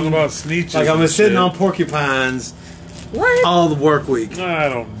all sitting, talking about Sneetches. like I've been and sitting shit. on porcupines What? all the work week. I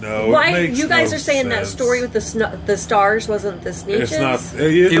don't know. It Why makes you guys no are saying that sense. story with the stars wasn't the Sneetches? It's not.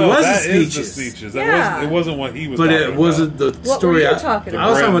 It was that the is Sneetches. the Sneetches. That Yeah. wasn't, it wasn't what he was. But talking it wasn't the What story. were you I talking I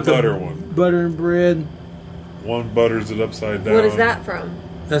was about? talking about the Butter one. butter and bread. about. One butters it upside down. What is that from?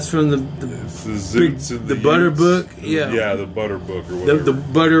 That's from the It's the Zoots and the Butter Utes. book? Yeah. Yeah, the Butter book or the, whatever. the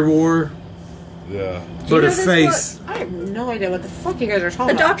butter war, yeah. Do you know butter this face. I have no idea what the fuck you guys are The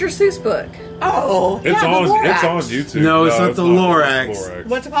talking about. Dr. Seuss book. Oh, It's yeah, on. the Lorax. It's on YouTube. No, it's not the Lorax. Lorax.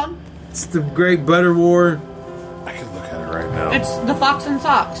 What's it called? It's the Great Butter War. I can look at it right now. It's the Fox and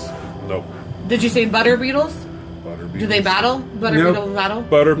Socks. Nope. Did you say butter beetles? Butter Do they battle? Butter Nope. beetle battle?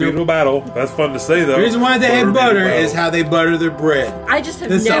 Butter beetle battle. That's fun to say though. The reason why they Butter have beetle butter battle. is how they butter their bread. I just have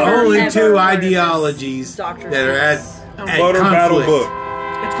That's the never only ever two heard of this ideologies Dr. that are at, Seuss. at Butter battle conflict. book.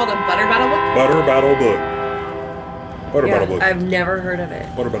 It's called a butter battle book? Butter battle book. Butter battle book. Yeah, I've never heard of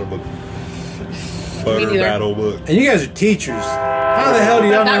it. Butter battle book. Butter neither. battle book. And you guys are teachers. How the hell do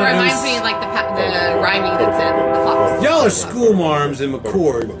y'all That know reminds this? me of like the rhyming that's in the Fox. Y'all are school marms in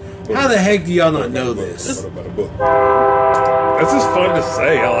McCord. How the heck do y'all not know this? Butter battle book. That's just fun to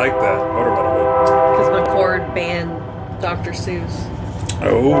say. I like that. Butter battle book. Because McCord banned Dr. Seuss.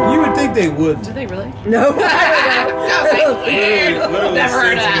 Oh. You would think they wouldn't. Did they really? No. Literally Never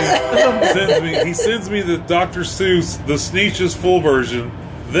heard of that. He sends me the Dr. Seuss, the Sneetches full version,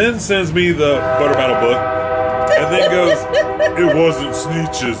 then sends me the Butter Battle book, and then goes, "It wasn't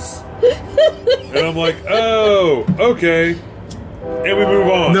Sneetches," and I'm like, "Oh, okay," and we move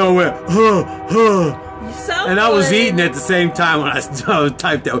on. No way. And I was eating at the same time when I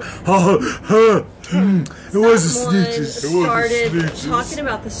typed out. It was the Someone Sneetches. started talking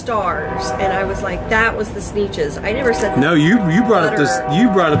about the stars, and I was like, "That was the Sneetches." I never said. No, you brought up butter. this. You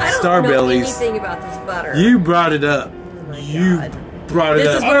brought up I the don't Star know Bellies. anything about this butter. You brought it up. Oh my You God. brought it This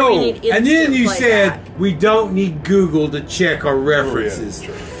up. is where we Oh, need instant And then you playback. said we don't need Google to check our references.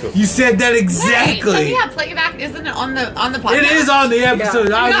 true. You said that Wait, so exactly. yeah, playback isn't it on the podcast? It is on the episode.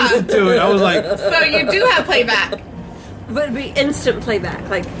 Yeah. I Yeah. listened to it. I was like, So you do have playback. But it'd be instant playback.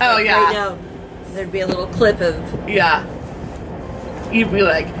 Like, Oh, yeah. right now, there'd be a little clip of. Yeah. You'd be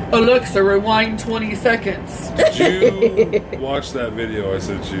like, Alexa, rewind 20 seconds. Did you watch that video I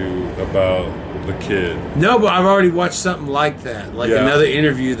sent you about the kid? no, but I've already watched something like that. Like Yeah. another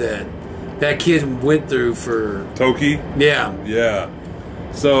interview that kid went through for. Toki? Yeah. Yeah.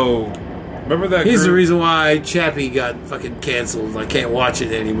 So Remember that? He's the group? reason why Chappie got fucking canceled. I can't watch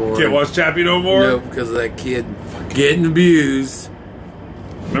it anymore. Can't watch Chappie no more. No, because of that kid getting abused.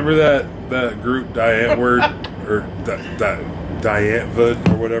 Remember that group Diane Word or Diane Wood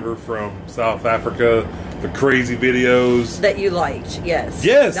or whatever from South Africa? The crazy videos That you liked, yes.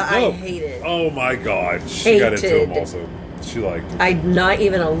 Yes, That no. I hated. Oh my god, she got into Hated. them also. She liked them. I not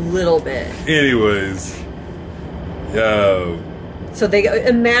even a little bit. Anyways, So they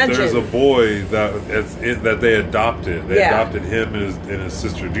imagine. there's a boy that they adopted. They Yeah. adopted him and his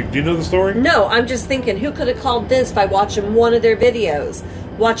sister. Do you know the story? No, I'm just thinking, who could have called this by watching one of their videos?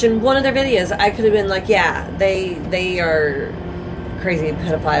 Watching one of their videos, I could have been like, yeah, they are crazy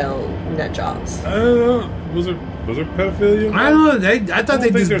pedophile nut jobs. I don't know. Was there pedophilia? I don't know. I thought they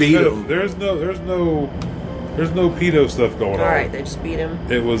don't think just there's beat pedo- him. There's no pedo stuff going All on. right, they just beat him.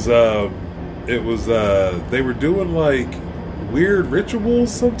 It was they were doing like weird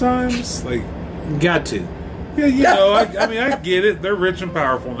rituals sometimes. Like, Got to. yeah, you know, I mean, I get it. They're rich and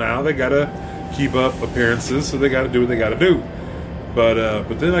powerful now. They gotta keep up appearances, so they gotta do what they gotta do. But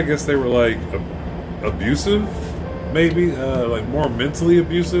then I guess they were like abusive, maybe like more mentally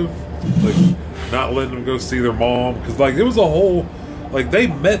abusive, like not letting them go see their mom because like it was a whole like they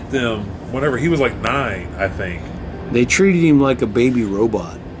met them whenever he was like 9, I think. They treated him like a baby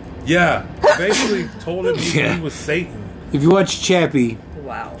robot. Yeah, basically told him Yeah. he was Satan. If you watch Chappie,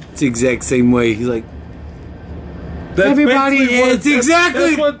 Wow. it's the exact same way. He's like, That's Everybody, basically it's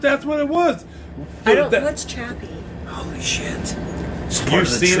exactly- that's what it was. I don't. That- What's Chappie? holy shit. It's part You've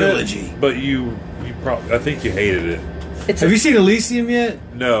of the seen trilogy. it, but you probably I think you hated it. It's Have you seen Elysium yet?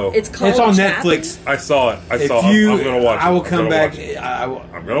 No, It's called. It's on Chappie? Netflix. I saw it. If I'm you, gonna watch it. I will I'm come gonna back. watch it. I will.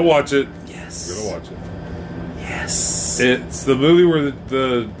 I'm gonna watch it. Yes. I'm gonna watch it. Yes. It's the movie where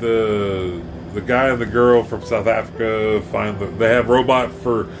the guy and the girl from South Africa they have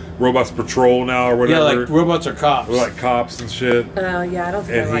robots patrol now or Yeah, whatever. like robots are cops. They're like cops and shit. Oh yeah, I don't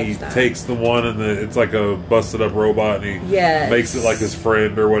think I And he liked that. takes the one and it's like a busted up robot and he Yes. makes it like his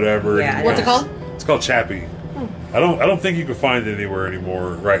friend or whatever. Yeah, And What's it called? It's called Chappie. I don't think you can find it anywhere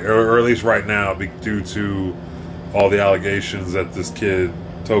anymore, right? Or at least right now, due to all the allegations that this kid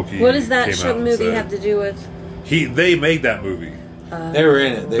Toki. What does that came out and movie said. have to do with? They made that movie. They were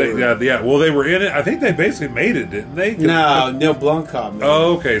in it. They were, Yeah. Well, they were in it. I think they basically made it, didn't they? No, Neil Blomkamp. man.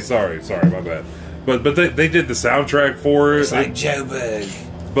 Oh, okay. Sorry, my bad. But they did the soundtrack for it. It's like Joe Bug.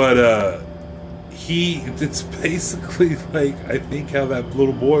 But it's basically like I think how that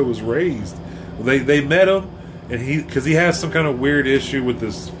little boy was raised. They met him, and because he has some kind of weird issue with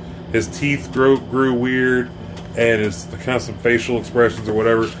his teeth grew weird, and his kind of some facial expressions or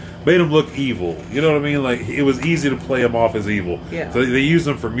whatever made him look evil. You know what I mean? Like it was easy to play him off as evil. Yeah. So they used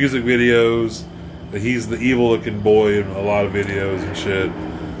him for music videos. He's the evil looking boy in a lot of videos and shit.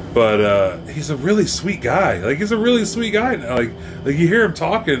 But he's a really sweet guy. Like he's a really sweet guy. Like you hear him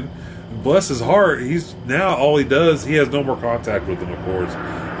talking. Bless his heart. He's now all he does. He has no more contact with them, of course.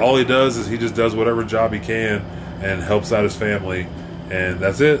 All he does is he just does whatever job he can and helps out his family, and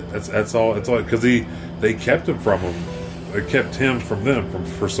that's it. That's all. That's all. Because they kept him from him. They kept him from them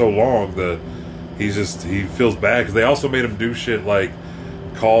for so long that he feels bad. Because they also made him do shit like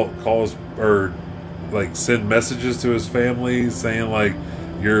call his or like send messages to his family saying like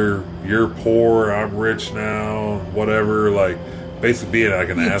you're poor, I'm rich now, whatever. Like basically being like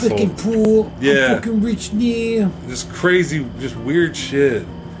an You asshole. fucking poor. Yeah. I'm fucking rich now. Just crazy, just weird shit.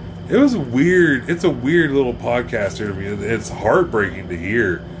 It was weird. It's a weird little podcast interview. It's heartbreaking to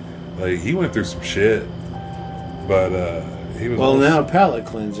hear. Like he went through some shit, but he was. Well, now a palate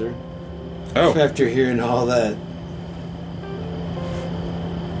cleanser. Oh, After hearing all that.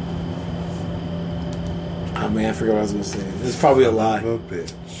 Oh man, I forgot what I was going to say. It's probably a lie. a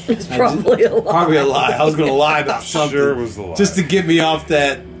bitch. It's probably a lot. Probably a lie. I was going to lie about something. Sure, it was a lie. Just to get me off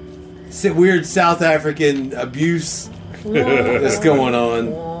that weird South African abuse that's going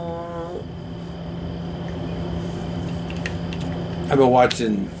on. I've been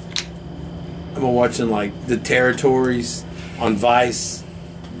watching like the territories on Vice,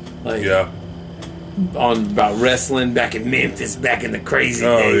 like Yeah. on about wrestling back in Memphis, back in the crazy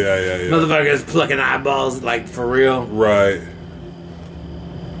Oh days. yeah. Motherfuckers plucking eyeballs like for real. Right.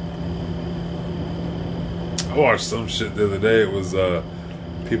 I watched some shit the other day. It was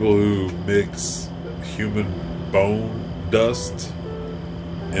people who mix human bone dust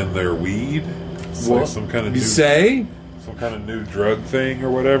in their weed. It's like some kind of You say? some kind of new drug thing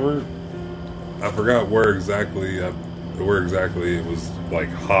or whatever. I forgot where exactly it was like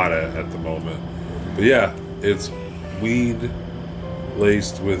hot at the moment. But yeah, it's weed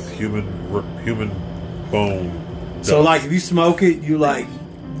laced with human bone. So dust. like if you smoke it, you like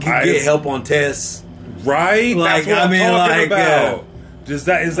get help on tests. Right? Like, That's what I'm talking about. Is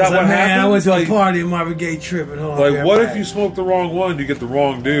that what Man, happens? I went to Like- a party in Marvin Gaye tripping. Hold on, Like, I'll be what right if back. you smoke the wrong one? You get the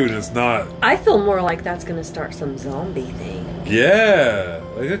wrong dude, and it's not. I feel more like that's going to start some zombie thing. Yeah,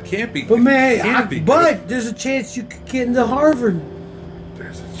 like it can't be. But it man, can't be good. but there's a chance you could get into Harvard.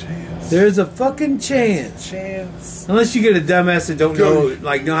 There's a chance. There's a fucking chance. chance. Unless you get a dumbass that don't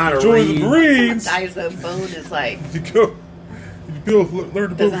know how to Join read. the Marines. Dies the bone is like, You go. You build, learn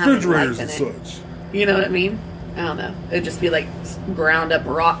to build Doesn't have any refrigerators life and in it. such. you know what I mean? I don't know. It'd just be like ground up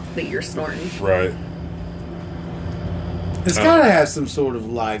rock that you're snorting. Right. It's gotta have some sort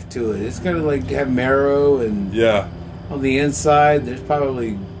of life to it. It's gotta like have marrow and Yeah. on the inside. There's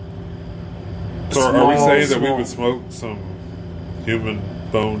probably. So are we Small, saying that we small. would smoke some human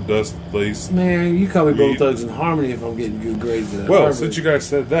bone dust lace? Man, you call me Bone Weed. Thugs in Harmony if I'm getting good grades at Well, Harvard. since you guys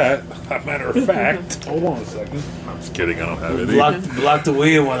said that, a matter of fact, hold on a second. I'm just kidding. I don't have any. block the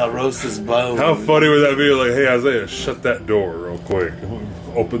wind while I roast this bone. How funny would that be? Like, hey Isaiah, shut that door real quick.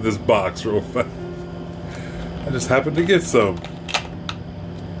 Open this box real fast. I just happened to get some.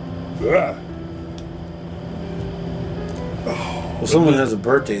 Ah. Well, someone has a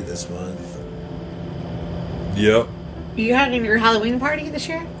birthday this month. Yep. You having your Halloween party this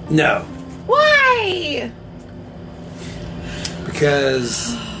year? No, Why?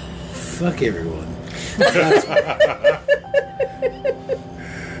 because fuck everyone.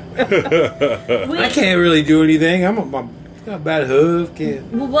 I can't really do anything. I'm got a bad hoof. Can't.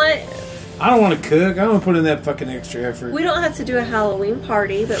 What? I don't want to cook. I don't want to put in that fucking extra effort. We don't have to do a Halloween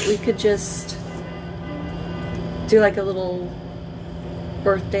party, but we could just do like a little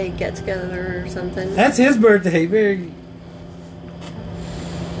birthday get together or something. That's his birthday. Very.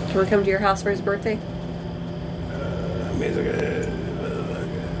 Can we come to your house for his birthday? I mean, it's like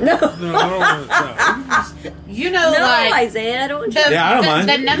No. No, I don't want to. You know, No, like Isaiah, I don't want you. Yeah, I don't mind.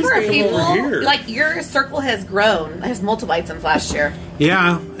 The number of Just people, over here. like your circle has grown, has multiplied since last year.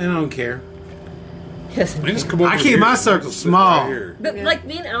 yeah, I don't care. Yes. You just come over I keep here my and circle just sit small. Right here. But like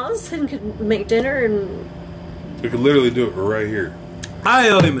me and Allison could make dinner and We could literally do it right here I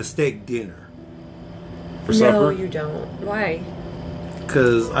owe him a steak dinner for no, supper. you don't. Why?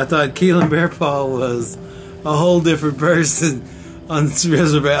 because I thought Keelan Bearpaw was a whole different person on this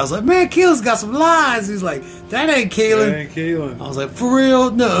reservoir. I was like, man, Keelan's got some lines. He's like, that ain't Keelan. Hey, Keelan. I was like, for real?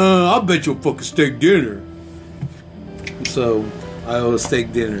 No, I'll bet you a fucking steak dinner. So I owe a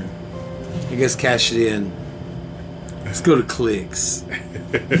steak dinner. I guess cash it in. Let's go to Clicks.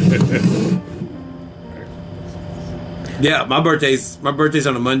 Yeah, my birthday's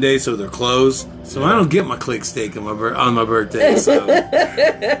on a Monday, so they're closed. So I don't get my Click steak on my birthday. So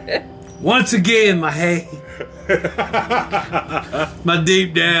once again, my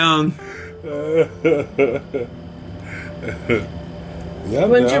deep down. Yeah,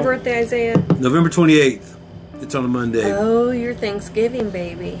 When's your no. birthday, Isaiah? November 28th. It's on a Monday. Oh, your Thanksgiving,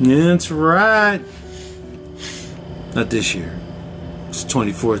 baby. Yeah, that's right. Not this year. It's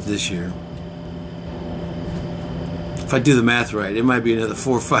 24th this year. If I do the math right, it might be another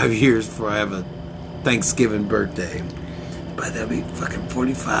 4 or 5 years before I have a Thanksgiving birthday. But that'll be fucking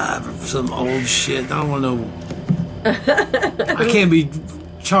 45 or some old shit. I don't want no. I can't be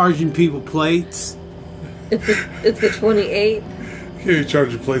charging people plates. It's the 28th. You're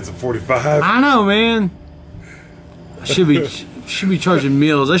charging plates at 45. I know, man. I should be charging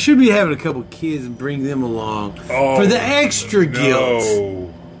meals. I should be having a couple kids and bring them along Oh, for the extra guilt.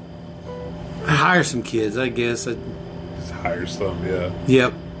 No. I hire some kids, I guess. Just hire some, yeah.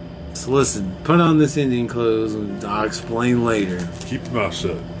 Yep. So listen, put on this Indian clothes and I'll explain later. Keep your mouth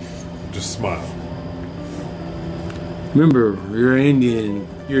shut. Just smile. Remember, you're an Indian.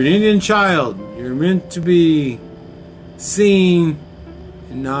 You're an Indian child. You're meant to be seen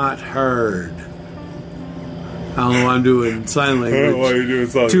and not heard. I don't know why I'm doing sign I don't know why language. you're doing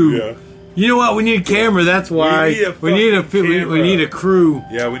something. To- Yeah. You know what? We need a camera. That's why We need a we need a fucking we camera. need a crew.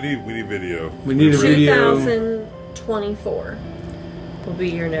 Yeah, we need video. We need a video. 2024 will be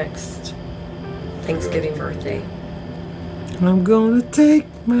your next Thanksgiving birthday. I'm gonna take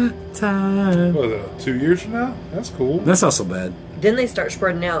my time. What, 2 years from now? That's cool. That's not so bad. Then they start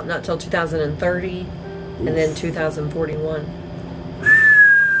spreading out, not till 2030, and then 2041.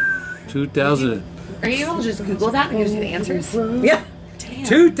 2000. Are you able to just Google that and gives you the answers? Yeah. Damn.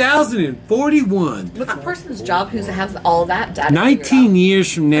 2041. What's the person's job who has all that data? 19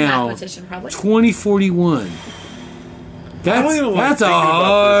 years from now. Mathematician, probably. 2041. I don't That's even like that's a thinking about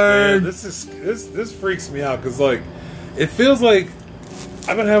hard. this freaks me out because like it feels like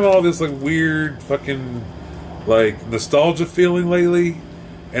I've been having all this like weird fucking like nostalgia feeling lately,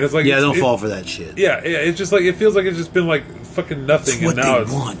 and it's like Yeah, it's, don't fall for that shit. Yeah, it's just like it feels like it's just been like fucking nothing. That's what and now they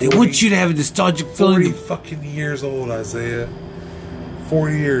it's want. They want you to have a nostalgic 40 feeling. fucking years old, Isaiah.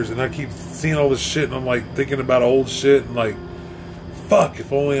 40 years, and I keep seeing all this shit, and I'm like thinking about old shit, and like, fuck,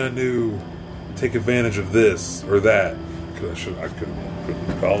 if only I knew take advantage of this or that. Because I couldn't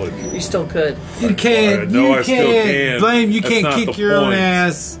in college. You still could. You can't. I know You I still can't can. blame. You That's can't not kick the your own point.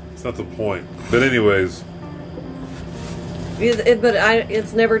 ass. It's not the point. But anyways,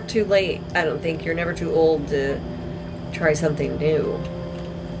 It's never too late. I don't think you're never too old to try something new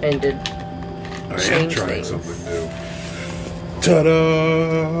and to I am change trying things. something new.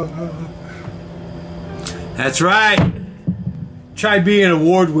 Ta-da! That's right. Try being an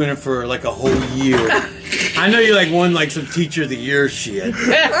award winner for like a whole year. I know you like won like some teacher of the year shit. But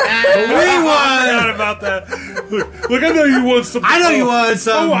we I forgot won. about that. Look, I know you won some. I know you won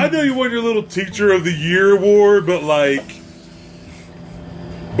some. Oh, I know you won your little teacher of the year award, but like,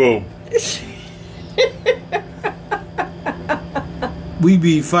 boom. We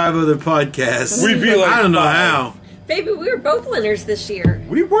beat 5 other podcasts. We beat like I don't know 5. how. Baby, we were both winners this year.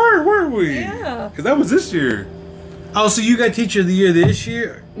 We were, weren't we? Yeah. Because that was this year. Oh, so you got teacher of the year this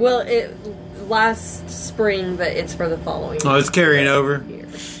year? Well, it last spring, but it's for the following Oh, it's carrying over. year.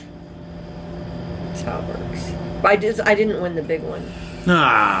 That's how it works. But I didn't win the big one.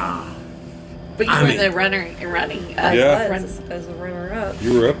 Ah. But you I were mean- the running. Yeah. As a runner-up.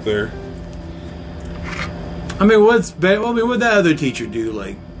 You were up there. I mean, what's better? I mean, what'd that other teacher do?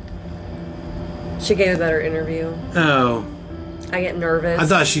 Like, She gave a better interview. oh, I get nervous. I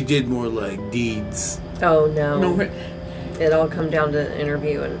thought she did more like deeds. Oh no. No, It all come down to the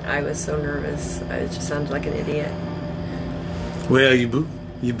interview, and I was so nervous. I just sounded like an idiot. Well, you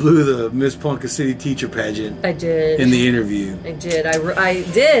blew the Miss Ponca City teacher pageant I did. in the interview. I did. I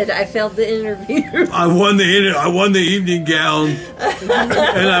did. I failed the interview. I won the evening gown, and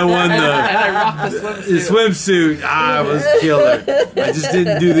I won and I the rocked the swimsuit. swimsuit. I was killer. I just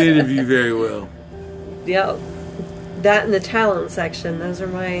didn't do the interview very well. Yep. That and the talent section. Those are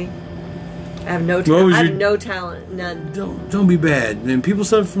my. I have no What talent. was I have your- no talent. None. Don't be bad. Man, people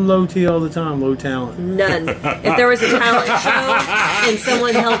suffer from low T all the time. Low talent. None. If there was a talent show and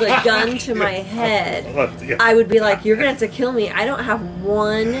someone held a gun to my head, I would be like, "You're gonna have to kill me." I don't have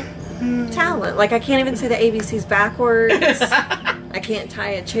one talent. Like I can't even say the ABCs backwards. I can't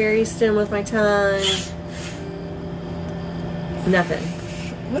tie a cherry stem with my tongue. Nothing.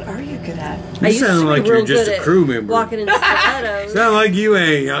 What are you good at? You I used sound to like be you're real just good a at crew member. walking in stilettos. Sound like you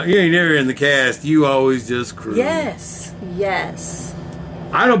ain't never in the cast. You always just crew. Yes. Yes.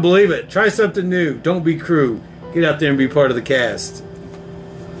 I don't believe it. Try something new. Don't be crew. Get out there and be part of the cast.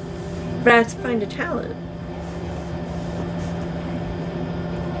 But I have to find a talent.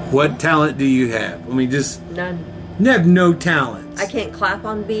 What talent do you have? I mean, just None. you have no talent. I can't clap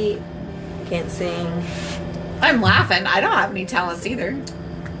on beat. Can't sing. I'm laughing. I don't have any talents either.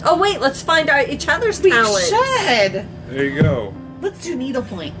 Oh wait, let's find out each other's We talents. should. There you go. Let's do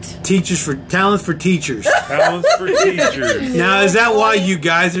needlepoint. Teachers for talents for teachers. Talents for teachers. Now, is that why you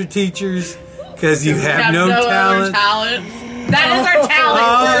guys are teachers? Because you have no other talent. talents. That is our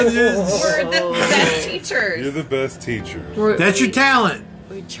talent. Oh, We're the best teachers. You're the best teacher. That's your talent.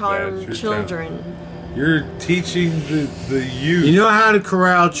 We charm That's your children. You're teaching the youth. You know how to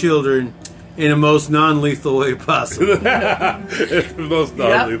corral children in the most non-lethal way possible. in the most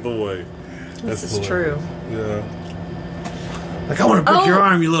non-lethal way. This That's is true. Yeah. Like, I want to break Oh, your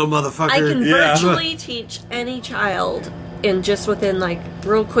arm, you little motherfucker. I can Yeah. virtually teach any child in just within like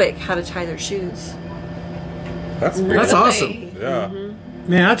real quick how to tie their shoes. That's great. That's Really? awesome. Yeah.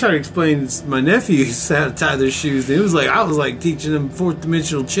 Man, I tried to explain to my nephews how to tie their shoes. And it was like I was like teaching them fourth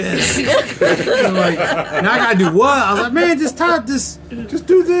dimensional chess. I'm like, now I gotta do what? I was like, man, just tie this. Just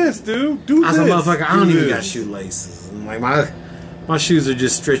do this, dude. Do I was this. like, motherfucker, I don't Do even this. got shoelaces. I'm like, my shoes are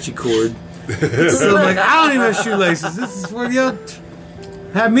just stretchy cord. So I'm like, I don't even have shoelaces. This is for y'all.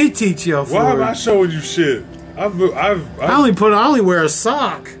 Have me teach y'all for. Why am I showing you shit? I only wear a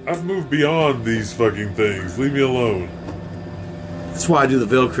sock. I've moved beyond these fucking things. Leave me alone. That's why I do the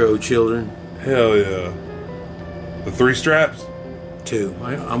Velcro, children. Hell yeah. The 3 straps? 2.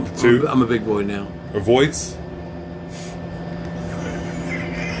 I'm 2? I'm a big boy now. Avoids?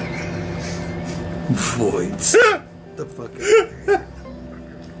 Voids. The fuck.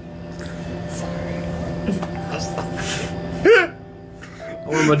 I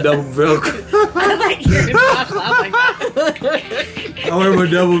wear my double Velcro. I like hearing Josh laugh like that. I wear my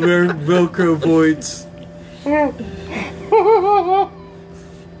double Velcro voids.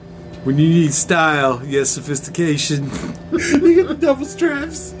 When you need style, yes, sophistication. You get the double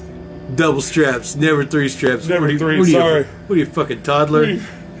straps. Double straps, never 3 straps. Never What are you- 3, what are you, sorry. What are you, fucking toddler?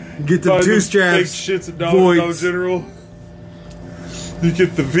 Get the Buy 2 those straps. Fake shits at Dollar voids. General. You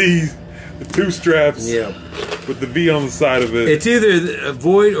get the V, the two straps. Yeah. With the V on the side of it. It's either a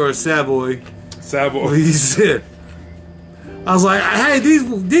Void or a Savoy. Savoy. He said. I was like, hey,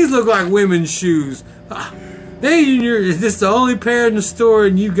 these look like women's shoes. Is this the only pair in the store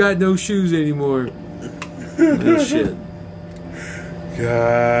and you got no shoes anymore? No shit.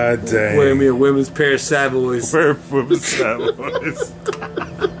 God dang. Wearing me a women's pair of Savoys. Pair of women's Savoys.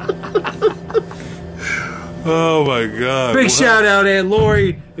 Oh my God. Big shout out, Aunt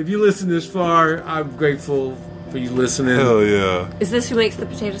Lori. If you listen this far, I'm grateful for you listening. Hell yeah. Is this who makes the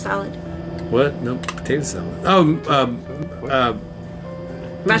potato salad? What? No, potato salad.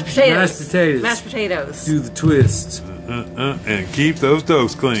 Mashed potatoes. Mashed potatoes. Mashed potatoes. Do the twist. And keep those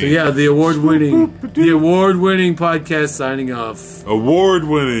toes clean. So yeah, the award-winning podcast signing off.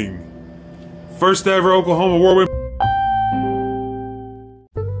 Award-winning. First ever Oklahoma award-winning.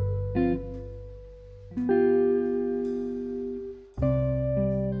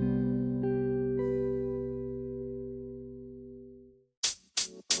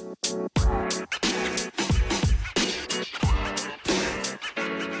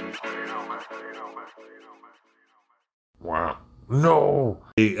 Wow. No.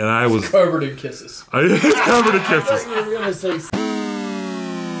 And I was Covered in kisses. I covered in kisses. I was going to say